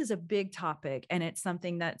this is a big topic, and it's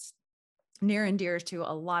something that's near and dear to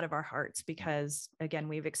a lot of our hearts because, again,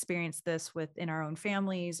 we've experienced this within our own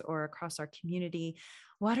families or across our community.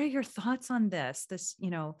 What are your thoughts on this?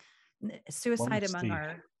 Well, Suicide it's among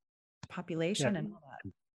our population and all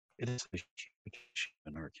that. it is a huge issue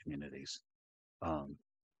in our communities. Um,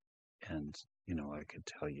 and, I could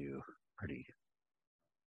tell you pretty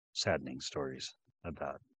saddening stories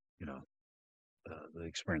about, the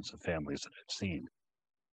experience of families that I've seen.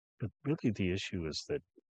 But really the issue is that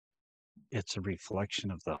it's a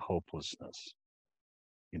reflection of the hopelessness.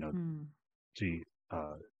 You know, Mm, the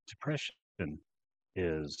depression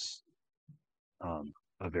is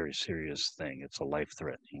a very serious thing. It's a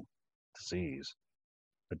life-threatening disease.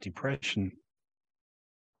 But depression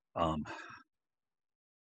um,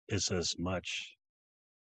 is as much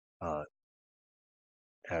uh,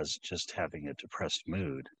 as just having a depressed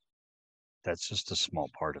mood. That's just a small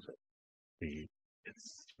part of it.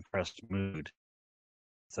 It's depressed mood,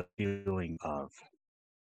 the feeling of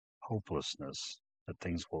hopelessness that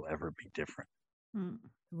things will ever be different, mm,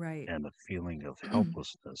 right. and a feeling of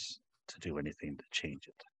helplessness to do anything to change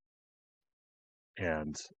it.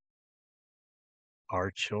 And our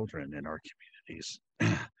children in our communities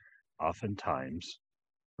oftentimes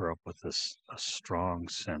grow up with a strong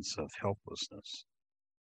sense of helplessness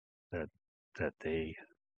that that they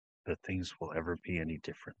that things will ever be any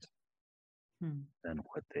different Mm, than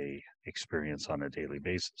what they experience on a daily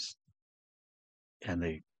basis. And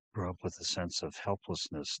they grow up with a sense of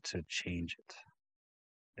helplessness to change it.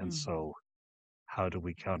 And mm, so how do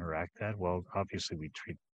we counteract that? Well, obviously we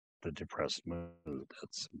treat the depressed mood.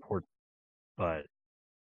 That's important. But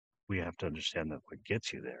we have to understand that what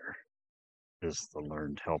gets you there is the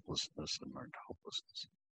learned helplessness and learned hopelessness.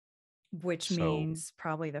 which So means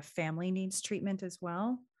probably the family needs treatment as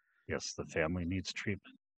well. yes, the family needs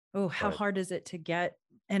treatment, Oh, how but hard is it to get?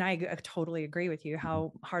 And I totally agree with you. Mhm.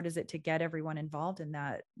 How hard is it to get everyone involved in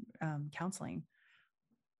that counseling?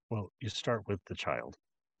 Well, you start with the child,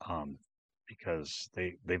 um, because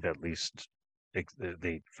they've at least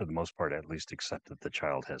they for the most part at least accept that the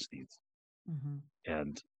child has needs, Mm-hmm.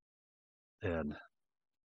 and then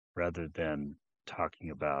rather than talking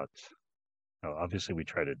about, obviously we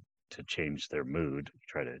try to change their mood, we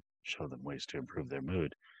try to show them ways to improve their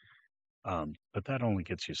mood, but that only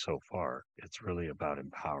gets you so far. It's really about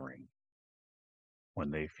empowering. When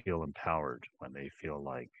they feel empowered, when they feel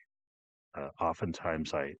like,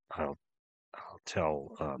 oftentimes I'll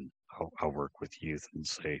tell, I'll work with youth and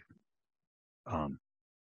say, um,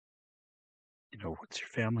 what's your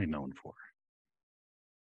family known for?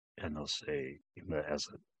 And they'll say, as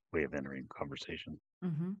a way of entering conversation,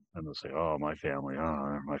 Mm-hmm. and they'll say, "Oh, my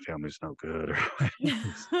family's no good," or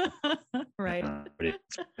Right.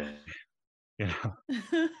 you know.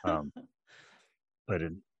 Um, but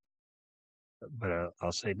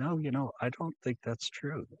I'll say, no, I don't think that's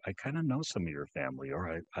true. I kind of know some of your family,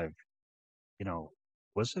 or I've, you know,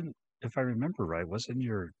 wasn't if I remember right, wasn't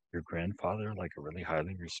your grandfather like a really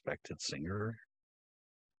highly respected singer?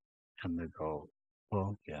 And they go,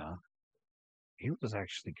 well, yeah, he was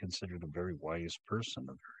actually considered a very wise person,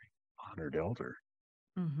 a very honored elder.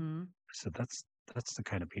 Mm-hmm. I said, that's the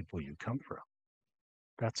kind of people you come from.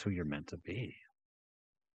 That's who you're meant to be.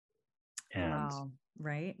 And Wow.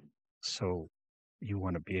 Right. so you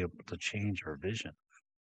want to be able to change our vision of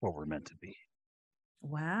what we're meant to be.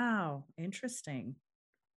 Wow. Interesting.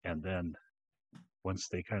 And then once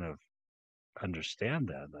they kind of understand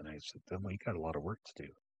that, then I said, then we got a lot of work to do.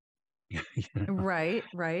 you know, Right.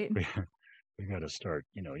 Right. we, we got to start,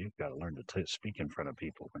 you've got to learn to speak in front of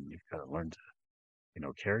people, and you've got to learn to,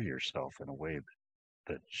 carry yourself in a way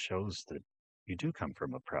that shows that you do come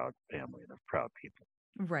from a proud family and of proud people.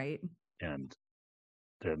 Right. And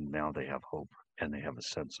then now they have hope and they have a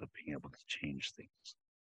sense of being able to change things.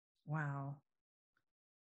 Wow.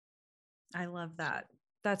 I love that.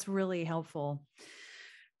 That's really helpful.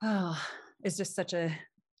 Oh, it's just such a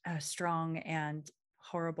strong and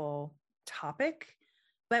horrible topic,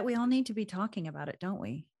 but we all need to be talking about it, don't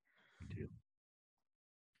we? We do.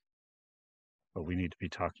 But we need to be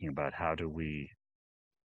talking about how do we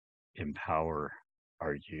empower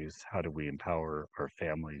our youth? How do we empower our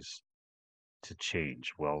families to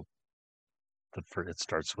change? Well, it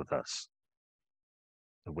starts with us.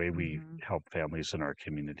 The way we Mm-hmm. help families in our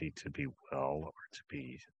community to be well or to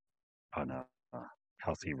be on a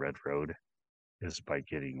healthy red road is by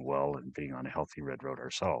getting well and being on a healthy red road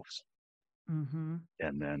ourselves. Mm-hmm.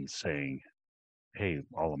 And then saying, hey,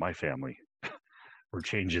 all of my family, we're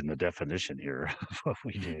changing the definition here of what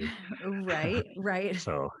we do. Right, right.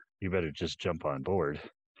 So you better just jump on board.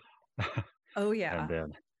 Oh and yeah.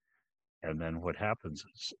 then and then what happens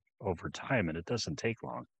is over time, and it doesn't take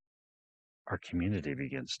long, our community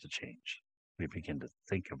begins to change. We begin to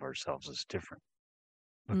think of ourselves as different.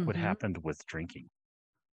 Look what Mm-hmm. happened with drinking.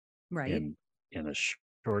 Right. In a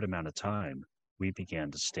short amount of time, we began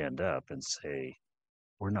to stand up and say,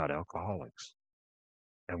 we're not alcoholics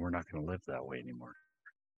and we're not going to live that way anymore.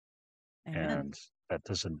 Amen. And that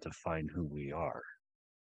doesn't define who we are.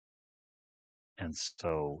 And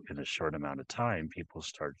so in a short amount of time, people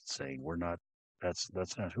started saying, we're not, that's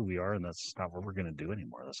not who we are. And that's not what we're going to do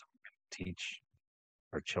anymore. That's what we're going to teach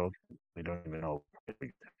our children. We don't even know.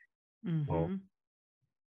 Well, Mm-hmm.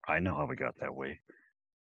 I know how we got that way.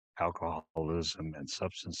 Alcoholism and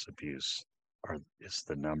substance abuse is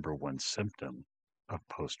the number one symptom of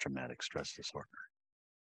post-traumatic stress disorder.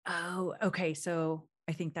 Oh, okay. So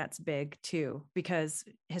I think that's big too, because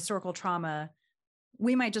historical trauma,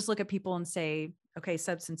 we might just look at people and say, okay,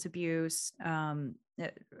 substance abuse,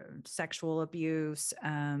 sexual abuse,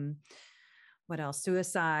 what else?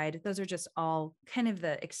 Suicide. Those are just all kind of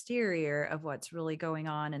the exterior of what's really going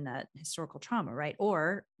on in that historical trauma, right?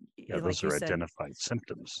 Or, Yeah, like those you are said, identified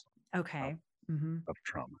symptoms of, okay. Mm-hmm. of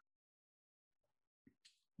trauma.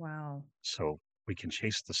 Wow. So we can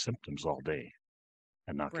chase the symptoms all day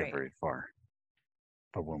and not get Right. very far.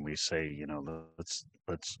 But when we say,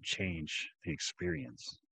 let's change the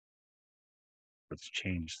experience, let's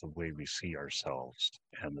change the way we see ourselves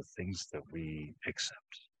and the things that we accept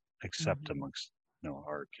Mm-hmm. amongst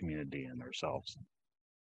our community and ourselves,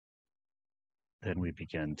 then we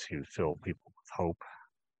begin to fill people with hope,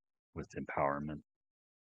 with empowerment,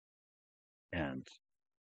 and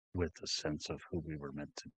with a sense of who we were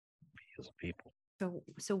meant to be as a people.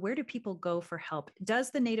 So where do people go for help?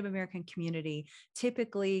 Does the Native American community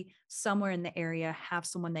typically somewhere in the area have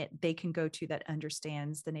someone that they can go to that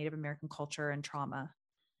understands the Native American culture and trauma?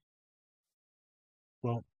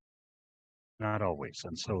 Well, not always.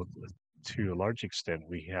 And so to a large extent,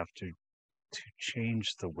 we have to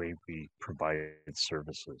change the way we provide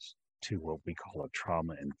services to what we call a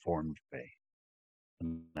trauma-informed way.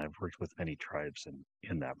 And I've worked with many tribes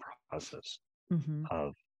in that process Mm-hmm.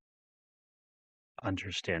 of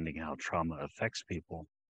understanding how trauma affects people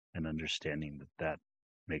and understanding that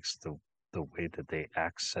makes the way that they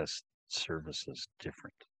access services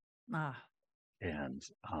different. Ah, And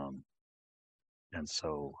and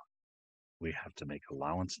so we have to make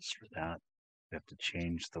allowances for that. We have to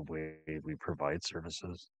change the way we provide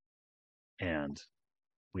services. And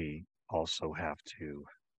we also have to,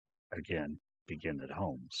 again, begin at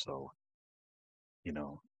home. So,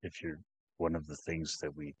 if you're one of the things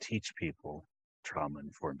that we teach people, trauma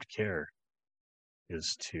informed care,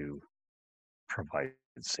 is to provide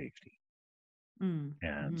safety. And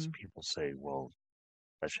mm-hmm. people say, well,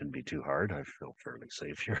 that shouldn't be too hard. I feel fairly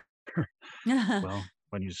safe here. Well,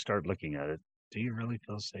 when you start looking at it, do you really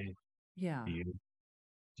feel safe? Yeah. Do you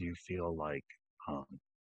do you feel like um,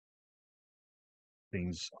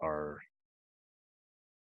 things are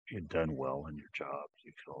done well in your job? Do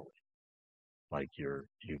you feel like you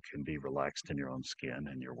can be relaxed in your own skin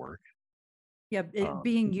and your work? Yeah.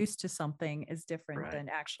 Being used to something is different Right, than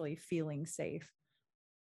actually feeling safe.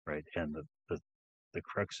 right. And the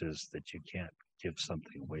crux is that you can't give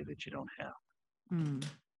something away that you don't have. Mm.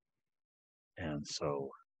 And so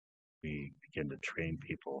we begin to train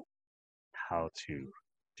people how to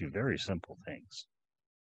do very simple things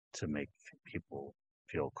to make people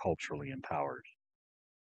feel culturally empowered,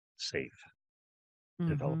 safe,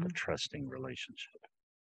 develop a Mm-hmm. trusting relationship,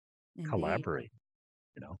 Indeed. collaborate.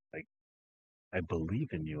 Like I believe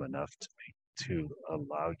in you enough to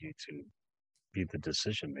allow you to be the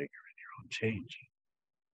decision maker in your own change.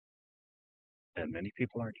 And many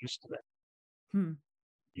people aren't used to that. Hmm.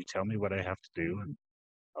 You tell me what I have to do, and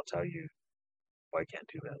I'll tell you why I can't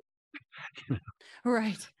do that.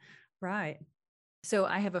 Right. Right. So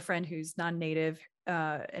I have a friend who's non-native,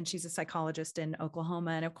 and she's a psychologist in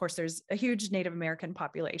Oklahoma. And of course, there's a huge Native American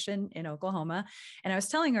population in Oklahoma. And I was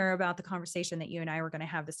telling her about the conversation that you and I were going to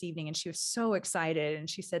have this evening, and she was so excited. And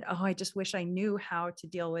she said, "Oh, I just wish I knew how to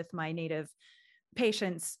deal with my Native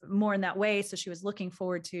patience more in that way. So she was looking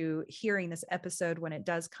forward to hearing this episode when it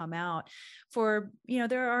does come out. For,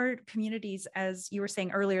 there are communities, as you were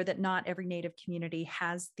saying earlier, that not every Native community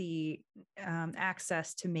has the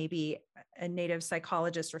access to maybe a Native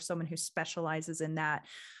psychologist or someone who specializes in that.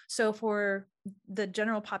 So for the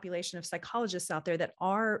general population of psychologists out there that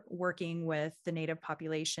are working with the Native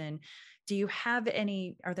population, are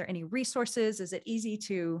there any resources? Is it easy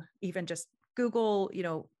to even just Google,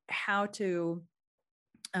 how to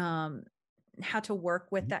work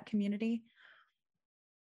with that community?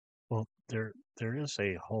 Well, there is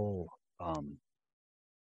a whole.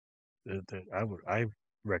 I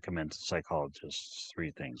recommend to psychologists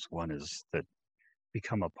three things. One is that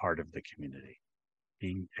become a part of the community.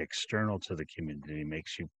 Being external to the community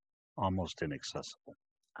makes you almost inaccessible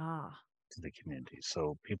to the community.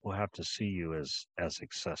 So people have to see you as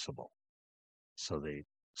accessible. So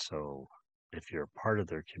if you're a part of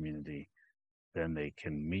their community, then they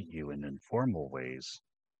can meet you in informal ways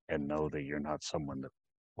and know that you're not someone that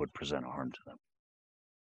would present a harm to them.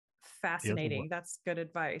 Fascinating. That's good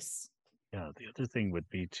advice. Yeah, the other thing would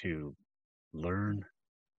be to learn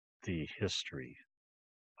the history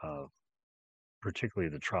of, particularly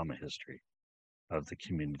the trauma history of the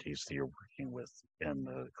communities that you're working with and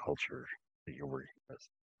the culture that you're working with.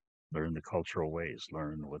 Learn the cultural ways,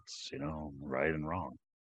 learn what's, right and wrong.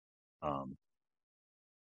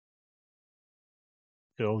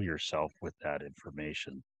 Fill yourself with that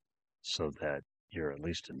information so that you're at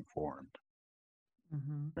least informed.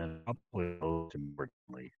 And probably most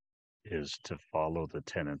importantly is to follow the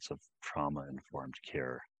tenets of trauma-informed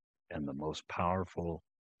care. And the most powerful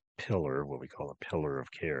pillar, what we call a pillar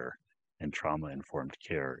of care in trauma-informed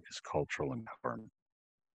care, is cultural empowerment.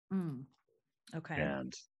 Okay.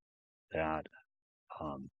 And that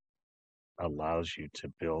allows you to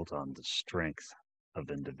build on the strength of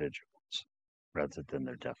individuals rather than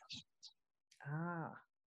their deficits.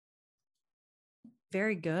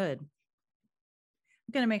 Very good.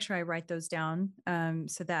 I'm going to make sure I write those down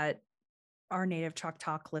so that our Native Chalk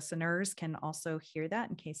Talk listeners can also hear that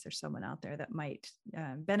in case there's someone out there that might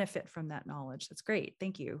benefit from that knowledge. That's great.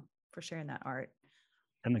 Thank you for sharing that, Art.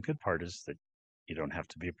 And the good part is that you don't have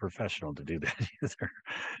to be a professional to do that either.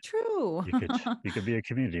 True. You could be a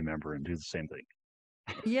community member and do the same thing.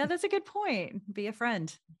 Yeah, that's a good point. Be a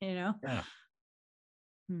friend, Yeah.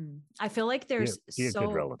 I feel like there's be a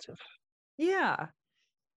good relative. Yeah,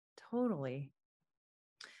 totally.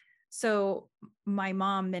 So my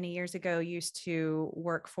mom many years ago used to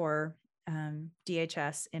work for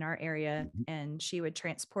DHS in our area, and she would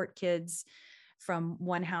transport kids from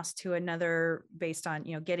one house to another based on,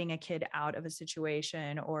 getting a kid out of a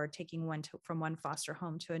situation or taking one from one foster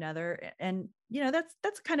home to another. And,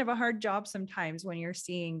 that's kind of a hard job sometimes when you're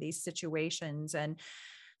seeing these situations. And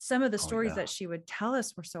some of the stories that she would tell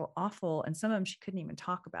us were so awful, and some of them she couldn't even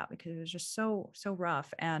talk about because it was just so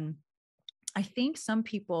rough. And I think some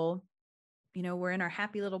people, we're in our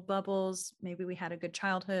happy little bubbles. Maybe we had a good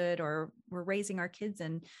childhood, or we're raising our kids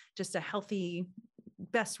in just a healthy,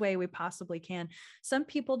 best way we possibly can. Some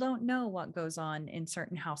people don't know what goes on in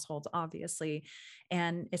certain households, obviously.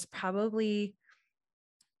 And it's probably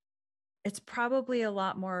a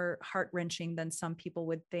lot more heart-wrenching than some people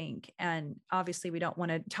would think. And obviously we don't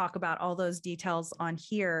want to talk about all those details on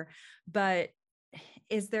here, but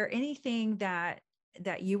is there anything that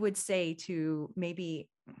you would say to maybe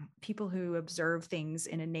people who observe things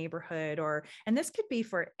in a neighborhood, and this could be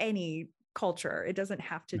for any culture, it doesn't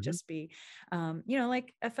have to just be,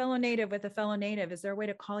 like a fellow Native with a fellow Native? Is there a way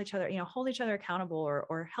to call each other, hold each other accountable,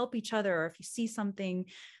 or help each other? Or if you see something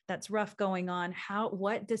that's rough going on,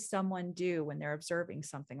 what does someone do when they're observing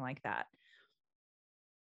something like that?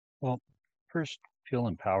 Well, first, feel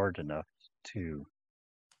empowered enough to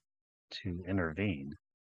intervene,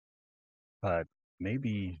 but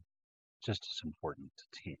maybe just as important, to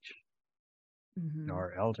teach.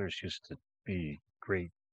 Our elders used to be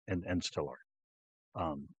great, and still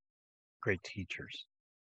are, great teachers.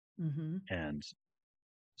 And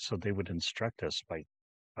so they would instruct us by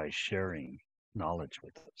sharing knowledge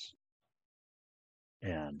with us.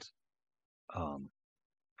 And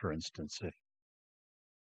for instance,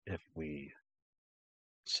 if we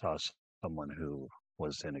saw someone who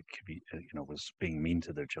was in was being mean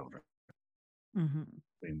to their children,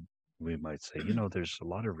 we might say, there's a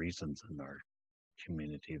lot of reasons in our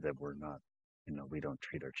community that we're not, we don't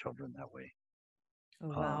treat our children that way. Oh,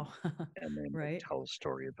 wow. And they might tell a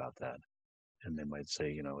story about that. And they might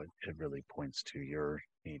say, it really points to your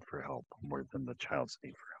need for help more than the child's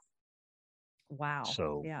need for help. Wow.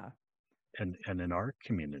 So, yeah. And in our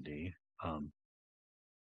community,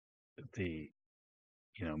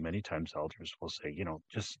 many times elders will say,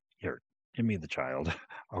 just here, give me the child.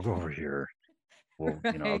 I'll go over here. Well,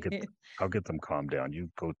 Right. I'll get them calmed down.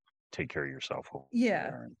 You go take care of yourself over Yeah.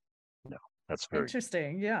 there. And that's very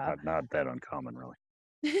Interesting. Yeah. not that uncommon, really.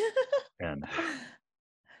 And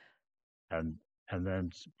and and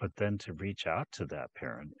then, but then to reach out to that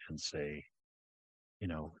parent and say,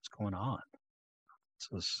 what's going on?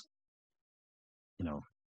 This is,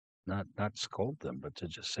 not scold them, but to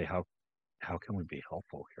just say how can we be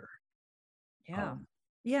helpful here? Yeah. Um,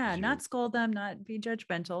 Yeah. is Not you scold them, not be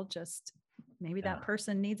judgmental. Just maybe yeah that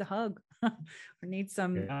person needs a hug or needs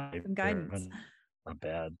yeah if some they're guidance. having a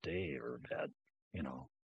bad day or a bad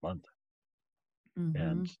month, Hmm.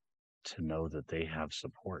 and to know that they have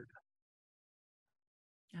support.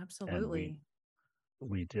 And we Absolutely.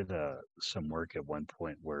 we did some work at one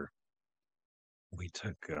point where we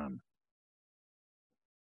took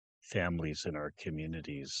families in our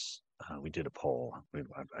communities. We did a poll.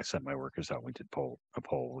 I sent my workers out. We did a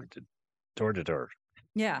poll. We did door to door,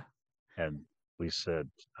 Yeah. and we said,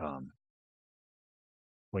 um,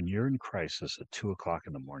 when you're in crisis at 2 o'clock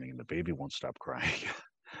in the morning and the baby won't stop crying,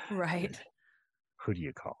 Right. who do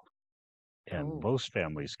you call? And Oh. most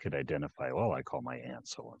families could identify, well, I call my aunt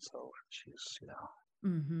so and so, and she's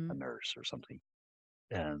Hmm. a nurse or something.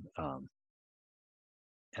 And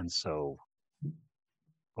so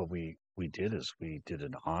what we did is we did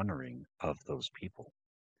an honoring of those people,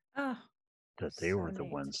 Oh, that they so were the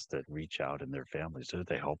neat. ones that reach out in their families. They're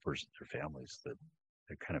the helpers in their families, that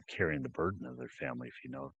they're kind of carrying the burden of their family. If you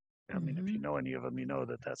Hmm. know any of them, you know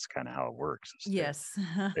that that's kind of how it works. Is Yes.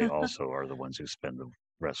 they also are the ones who spend the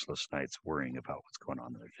restless nights worrying about what's going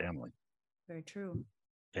on in their family, Very true.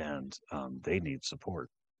 and they need support.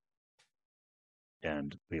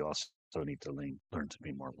 And we also need to learn to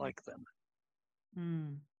be more like them.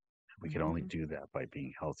 Mm. We can only Hmm. do that by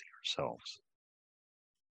being healthy ourselves,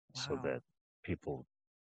 so Wow. that people,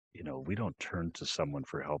 we don't turn to someone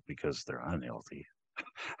for help because they're unhealthy.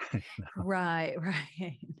 Right.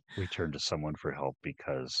 Right. We turn to someone for help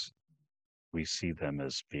because we see them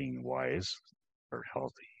as being wise or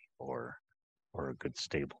healthy, or a good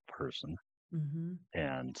stable person, Hmm.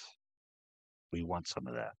 and we want some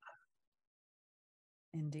of that.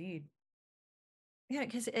 Indeed. Yeah,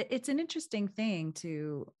 because it's an interesting thing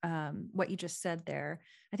to what you just said there.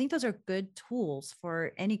 I think those are good tools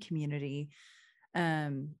for any community.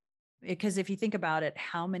 Because if you think about it,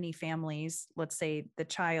 how many families, let's say the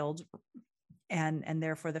child and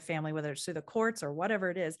therefore the family, whether it's through the courts or whatever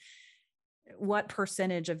it is, what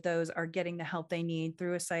percentage of those are getting the help they need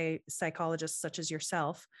through a psychologist such as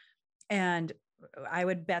yourself? And I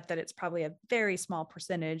would bet that it's probably a very small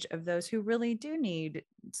percentage of those who really do need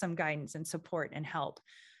some guidance and support and help.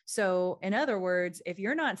 So, in other words, if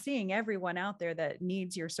you're not seeing everyone out there that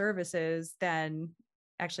needs your services, then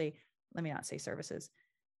actually, let me not say services.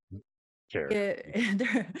 Care.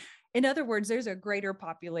 In other words, there's a greater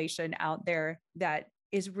population out there that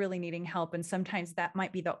is really needing help. And sometimes that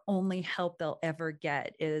might be the only help they'll ever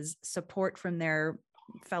get is support from their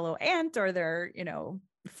fellow aunt or their,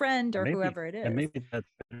 friend or maybe whoever it and is. maybe that's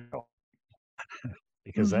help,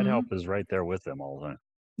 because that help Hmm. is right there with them all the time.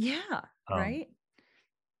 Yeah. Um, Right.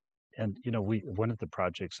 and we one of the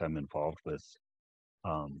projects I'm involved with,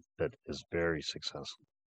 that is very successful,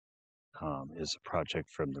 is a project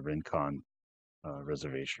from the Rincon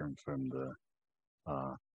reservation, from the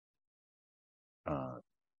uh, uh,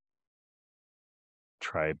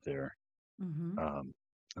 tribe there, Hmm. um,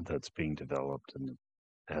 that's being developed and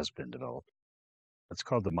has been developed. It's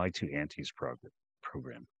called the My Two Aunties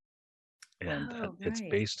program, and Oh, it's right.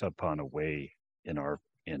 based upon a way in our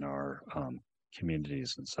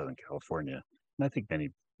communities in Southern California, and I think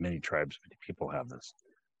many tribes, many people have this,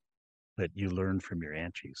 that you learn from your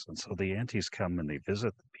aunties. And so the aunties come and they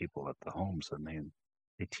visit the people at the homes, and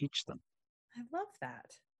they teach them I love that.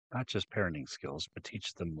 not just parenting skills, but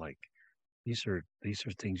teach them, like, these are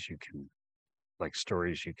things you can, like,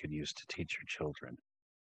 stories you can use to teach your children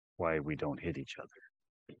why we don't hit each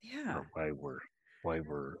other, Yeah. or why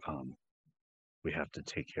we have to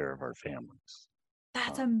take care of our families.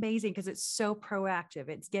 That's Um, amazing because it's so proactive.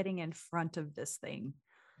 It's getting in front of this thing.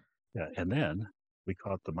 yeah, and then we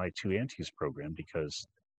call it the My Two Aunties program, because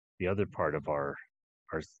the other part of our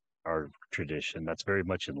our tradition, that's very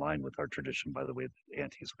much in line with our tradition, by the way, the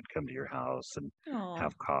aunties would come to your house and Oh,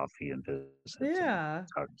 have coffee and visit and yeah.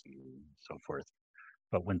 talk to you and so forth.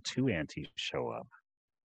 But when two aunties show up,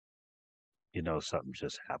 something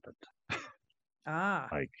just happened. Ah.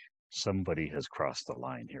 Like, somebody has crossed the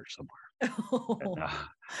line here somewhere, and Oh,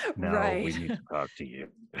 now we right. need to talk to you.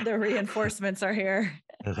 The reinforcements are here.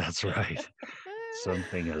 That's right.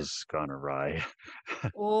 something has gone awry.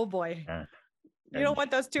 Oh boy. and, You don't and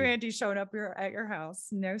want those two aunties showing up at your house.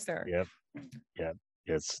 No, sir. yep, yep.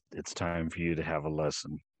 It's time for you to have a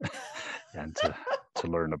lesson and to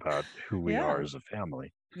learn about who we are Yeah. as a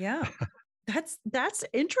family. Yeah. That's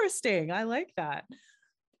interesting. I like that.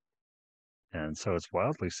 And so it's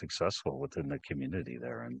wildly successful within the community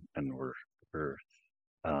there, and we're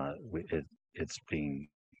it's being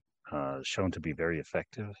shown to be very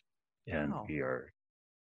effective, and Wow. we are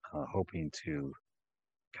hoping to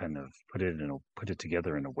kind of put it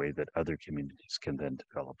together in a way that other communities can then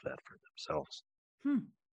develop that for themselves. Hmm.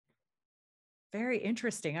 Very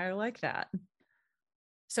interesting. I like that.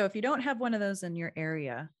 So if you don't have one of those in your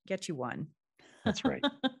area, get you one. That's right.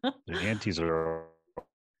 The aunties are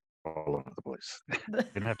all over the place. They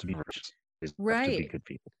don't have to be rich. They have to be Right. good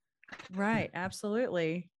people. Right.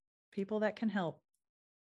 Absolutely. People that can help.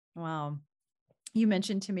 Wow. You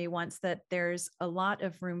mentioned to me once that there's a lot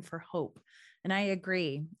of room for hope. And I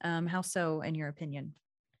agree. How so, in your opinion?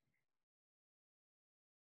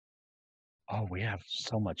 Oh, we have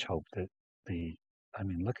so much hope that I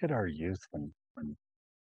mean, look at our youth when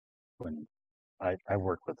I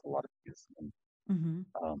work with a lot of youth, and Hmm.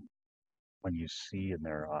 um, when you see in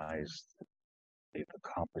their eyes that they've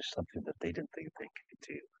accomplished something that they didn't think they could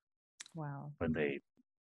do, Wow. when they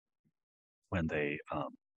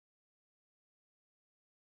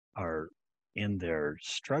are in there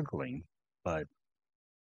struggling, but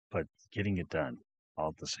but getting it done all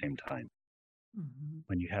at the same time. Hmm.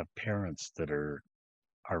 When you have parents that are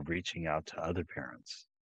reaching out to other parents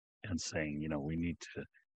and saying, you know, we need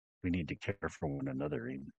to care for one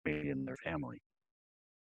another, maybe in their family.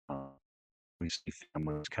 Uh, we see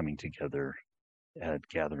families coming together at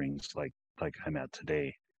gatherings like I'm at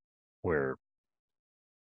today, where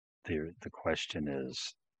the question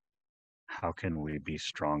is, how can we be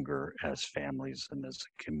stronger as families and as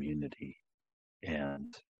a community,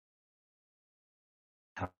 and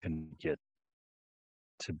how can we get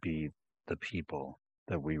to be the people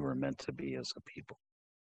that we were meant to be as a people?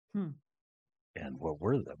 Hmm. And what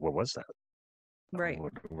was that? Right.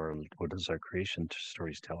 What does our creation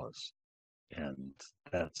stories tell us? And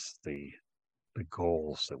that's the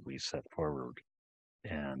goals that we set forward,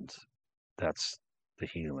 and that's the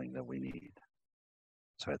healing that we need.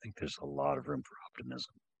 So I think there's a lot of room for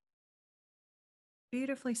optimism.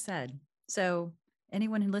 Beautifully said. So,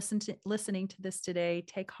 anyone who listening to this today,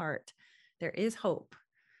 take heart. There is hope.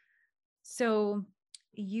 So,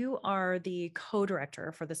 you are the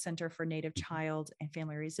co-director for the Center for Native Child and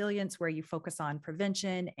Family Resilience, where you focus on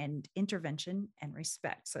prevention and intervention and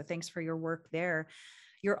respect. So, thanks for your work there.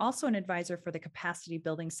 You're also an advisor for the Capacity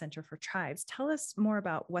Building Center for Tribes. Tell us more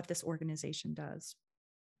about what this organization does.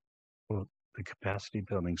 Well, the Capacity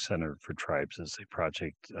Building Center for Tribes is a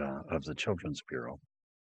project of the Children's Bureau,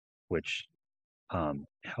 which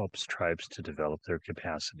helps tribes to develop their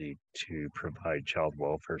capacity to provide child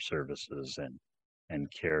welfare services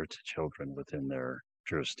and care to children within their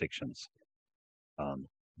jurisdictions. Um,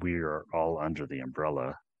 we are all under the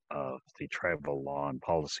umbrella of the Tribal Law and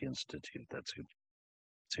Policy Institute. That's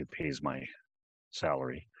who pays my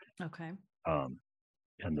salary. Okay. Um,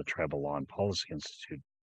 and the Tribal Law and Policy Institute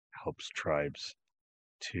helps tribes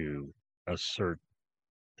to assert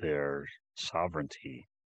their sovereignty,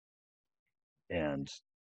 and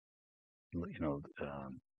you know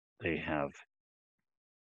they have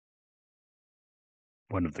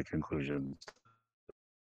one of the conclusions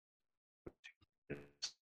is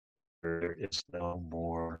there is no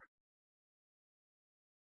more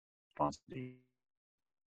responsibility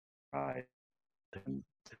than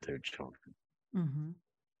to their children. Mm-hmm.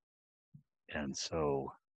 And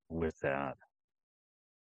so with that,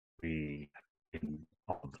 we, in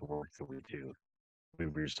all of the work that we do, we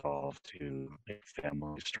resolve to make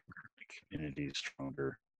families stronger, make communities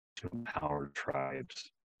stronger, to empower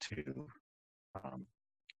tribes to um,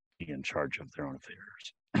 be in charge of their own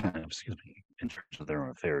affairs. Excuse me, in charge of their own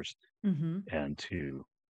affairs, Mm-hmm. and to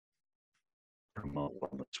promote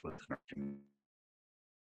wellness within our community.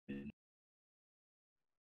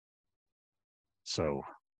 So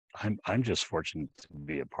I'm just fortunate to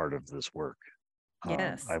be a part of this work.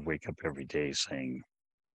 Yes. I wake up every day saying,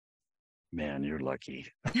 "Man, you're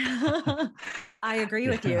lucky." I agree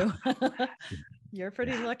with Yeah. you. You're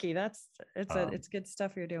pretty Yeah. lucky. Um, It's good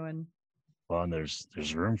stuff you're doing. well, and there's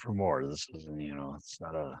room for more. This is, it's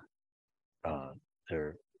not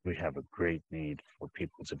there. We have a great need for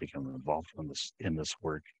people to become involved in this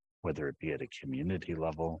work, whether it be at a community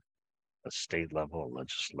level, a state level, a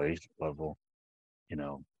legislative level. You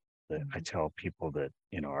know, that I Mhm. tell people that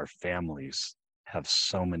our families have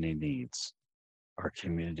so many needs, our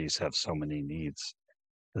communities have so many needs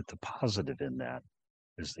that the positive in that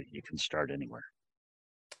is that you can start anywhere.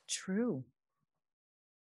 True.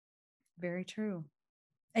 Very true.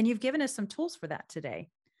 And you've given us some tools for that today.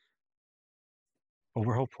 But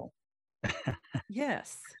we're hopeful.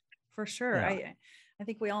 Yes, for sure. Yeah. I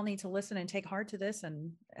think we all need to listen and take heart to this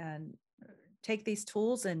and take these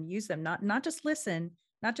tools and use them. Not just listen,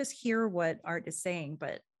 not just hear what Art is saying,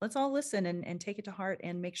 but let's all listen and take it to heart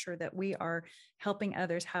and make sure that we are helping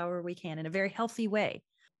others however we can in a very healthy way.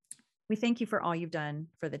 We thank you for all you've done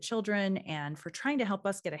for the children and for trying to help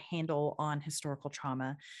us get a handle on historical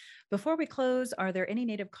trauma. Before we close, are there any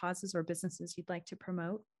Native causes or businesses you'd like to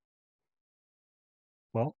promote?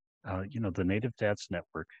 Well, the Native Dads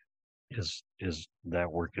Network is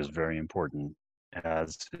that work is very important,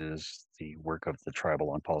 as is the work of the Tribal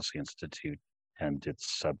on Policy Institute and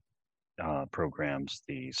its sub programs,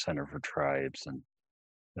 the Center for Tribes and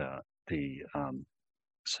the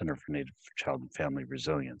Center for Native Child and Family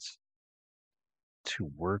Resilience,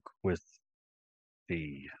 to work with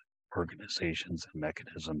the organizations and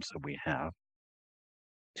mechanisms that we have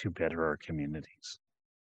to better our communities.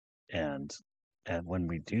 And when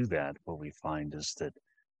we do that, what we find is that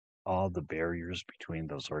all the barriers between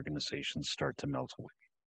those organizations start to melt away.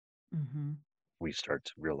 Mm-hmm. We start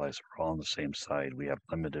to realize we're all on the same side. We have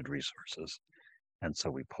limited resources. And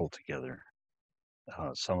so we pull together.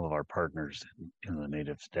 Some of our partners in the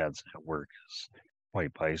Native Dads Network is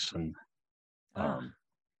White Bison, the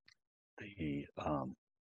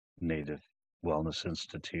Native Wellness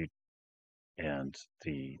Institute, and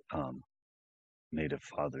the Native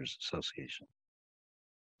Fathers Association.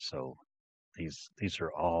 So these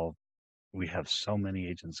are all, we have so many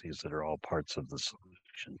agencies that are all parts of the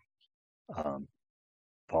solution.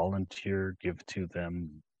 Volunteer, give to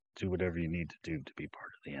them, do whatever you need to do to be part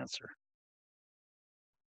of the answer.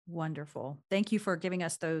 Wonderful. Thank you for giving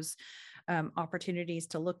us those opportunities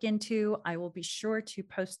to look into. I will be sure to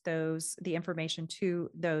post the information to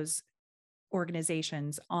those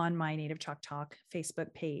organizations on my Native Chalk Talk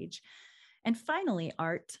Facebook page. And finally,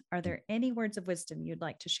 Art, are there any words of wisdom you'd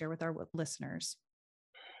like to share with our listeners?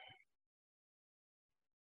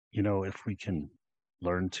 If we can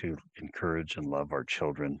learn to encourage and love our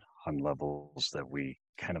children on levels that we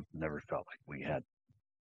kind of never felt like we had,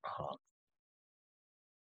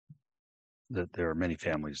 that there are many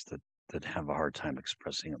families that have a hard time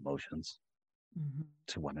expressing emotions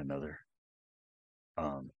to one another.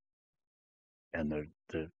 And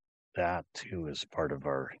that too is part of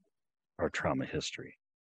our trauma history.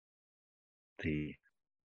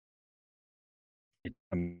 It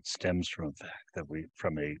stems from the fact that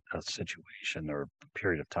from a situation or a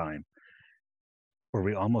period of time where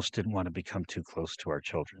we almost didn't want to become too close to our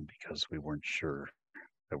children because we weren't sure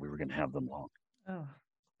that we were going to have them long. Oh,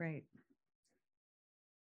 great.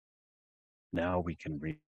 Now we can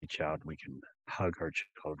reach out, we can hug our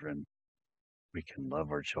children, we can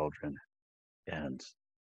love our children, and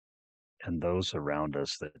those around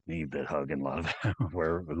us that need that hug and love,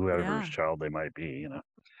 whoever's child they might be,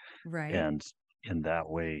 Right. And in that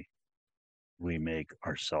way, we make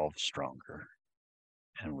ourselves stronger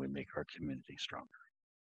and we make our community stronger.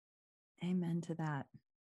 Amen to that.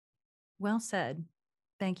 Well said.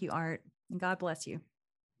 Thank you, Art, and God bless you.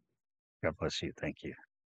 God bless you. Thank you.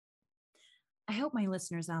 I hope my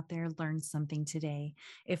listeners out there learned something today.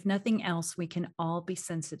 If nothing else, we can all be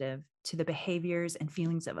sensitive to the behaviors and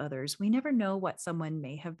feelings of others. We never know what someone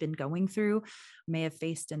may have been going through, may have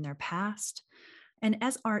faced in their past. And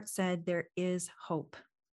as Art said, there is hope.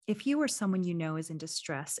 If you or someone you know is in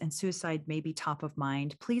distress and suicide may be top of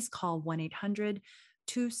mind, please call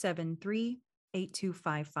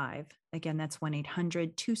 1-800-273-8255. Again, that's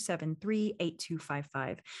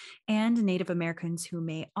 1-800-273-8255. And Native Americans who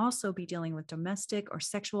may also be dealing with domestic or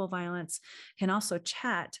sexual violence can also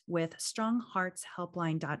chat with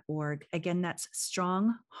strongheartshelpline.org. Again, that's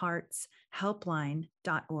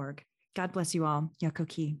strongheartshelpline.org. God bless you all.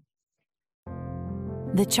 Yakoki.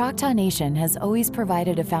 The Choctaw Nation has always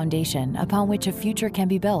provided a foundation upon which a future can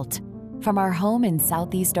be built. From our home in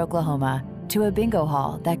southeast Oklahoma to a bingo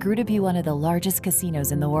hall that grew to be one of the largest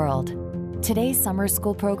casinos in the world. Today's summer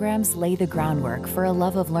school programs lay the groundwork for a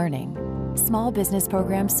love of learning. Small business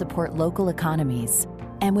programs support local economies.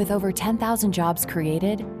 And with over 10,000 jobs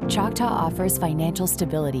created, Choctaw offers financial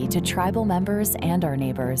stability to tribal members and our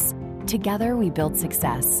neighbors. Together we build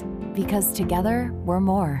success, because together we're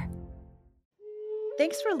more.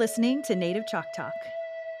 Thanks for listening to Native Chalk Talk.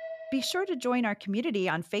 Be sure to join our community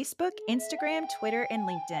on Facebook, Instagram, Twitter, and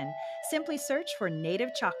LinkedIn. Simply search for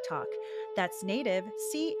Native Chalk Talk. That's Native,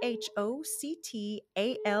 CHOCTALK.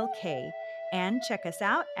 And check us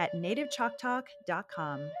out at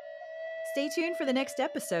nativechalktalk.com. Stay tuned for the next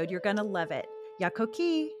episode. You're going to love it.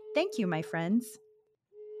 Yakoki. Thank you, my friends.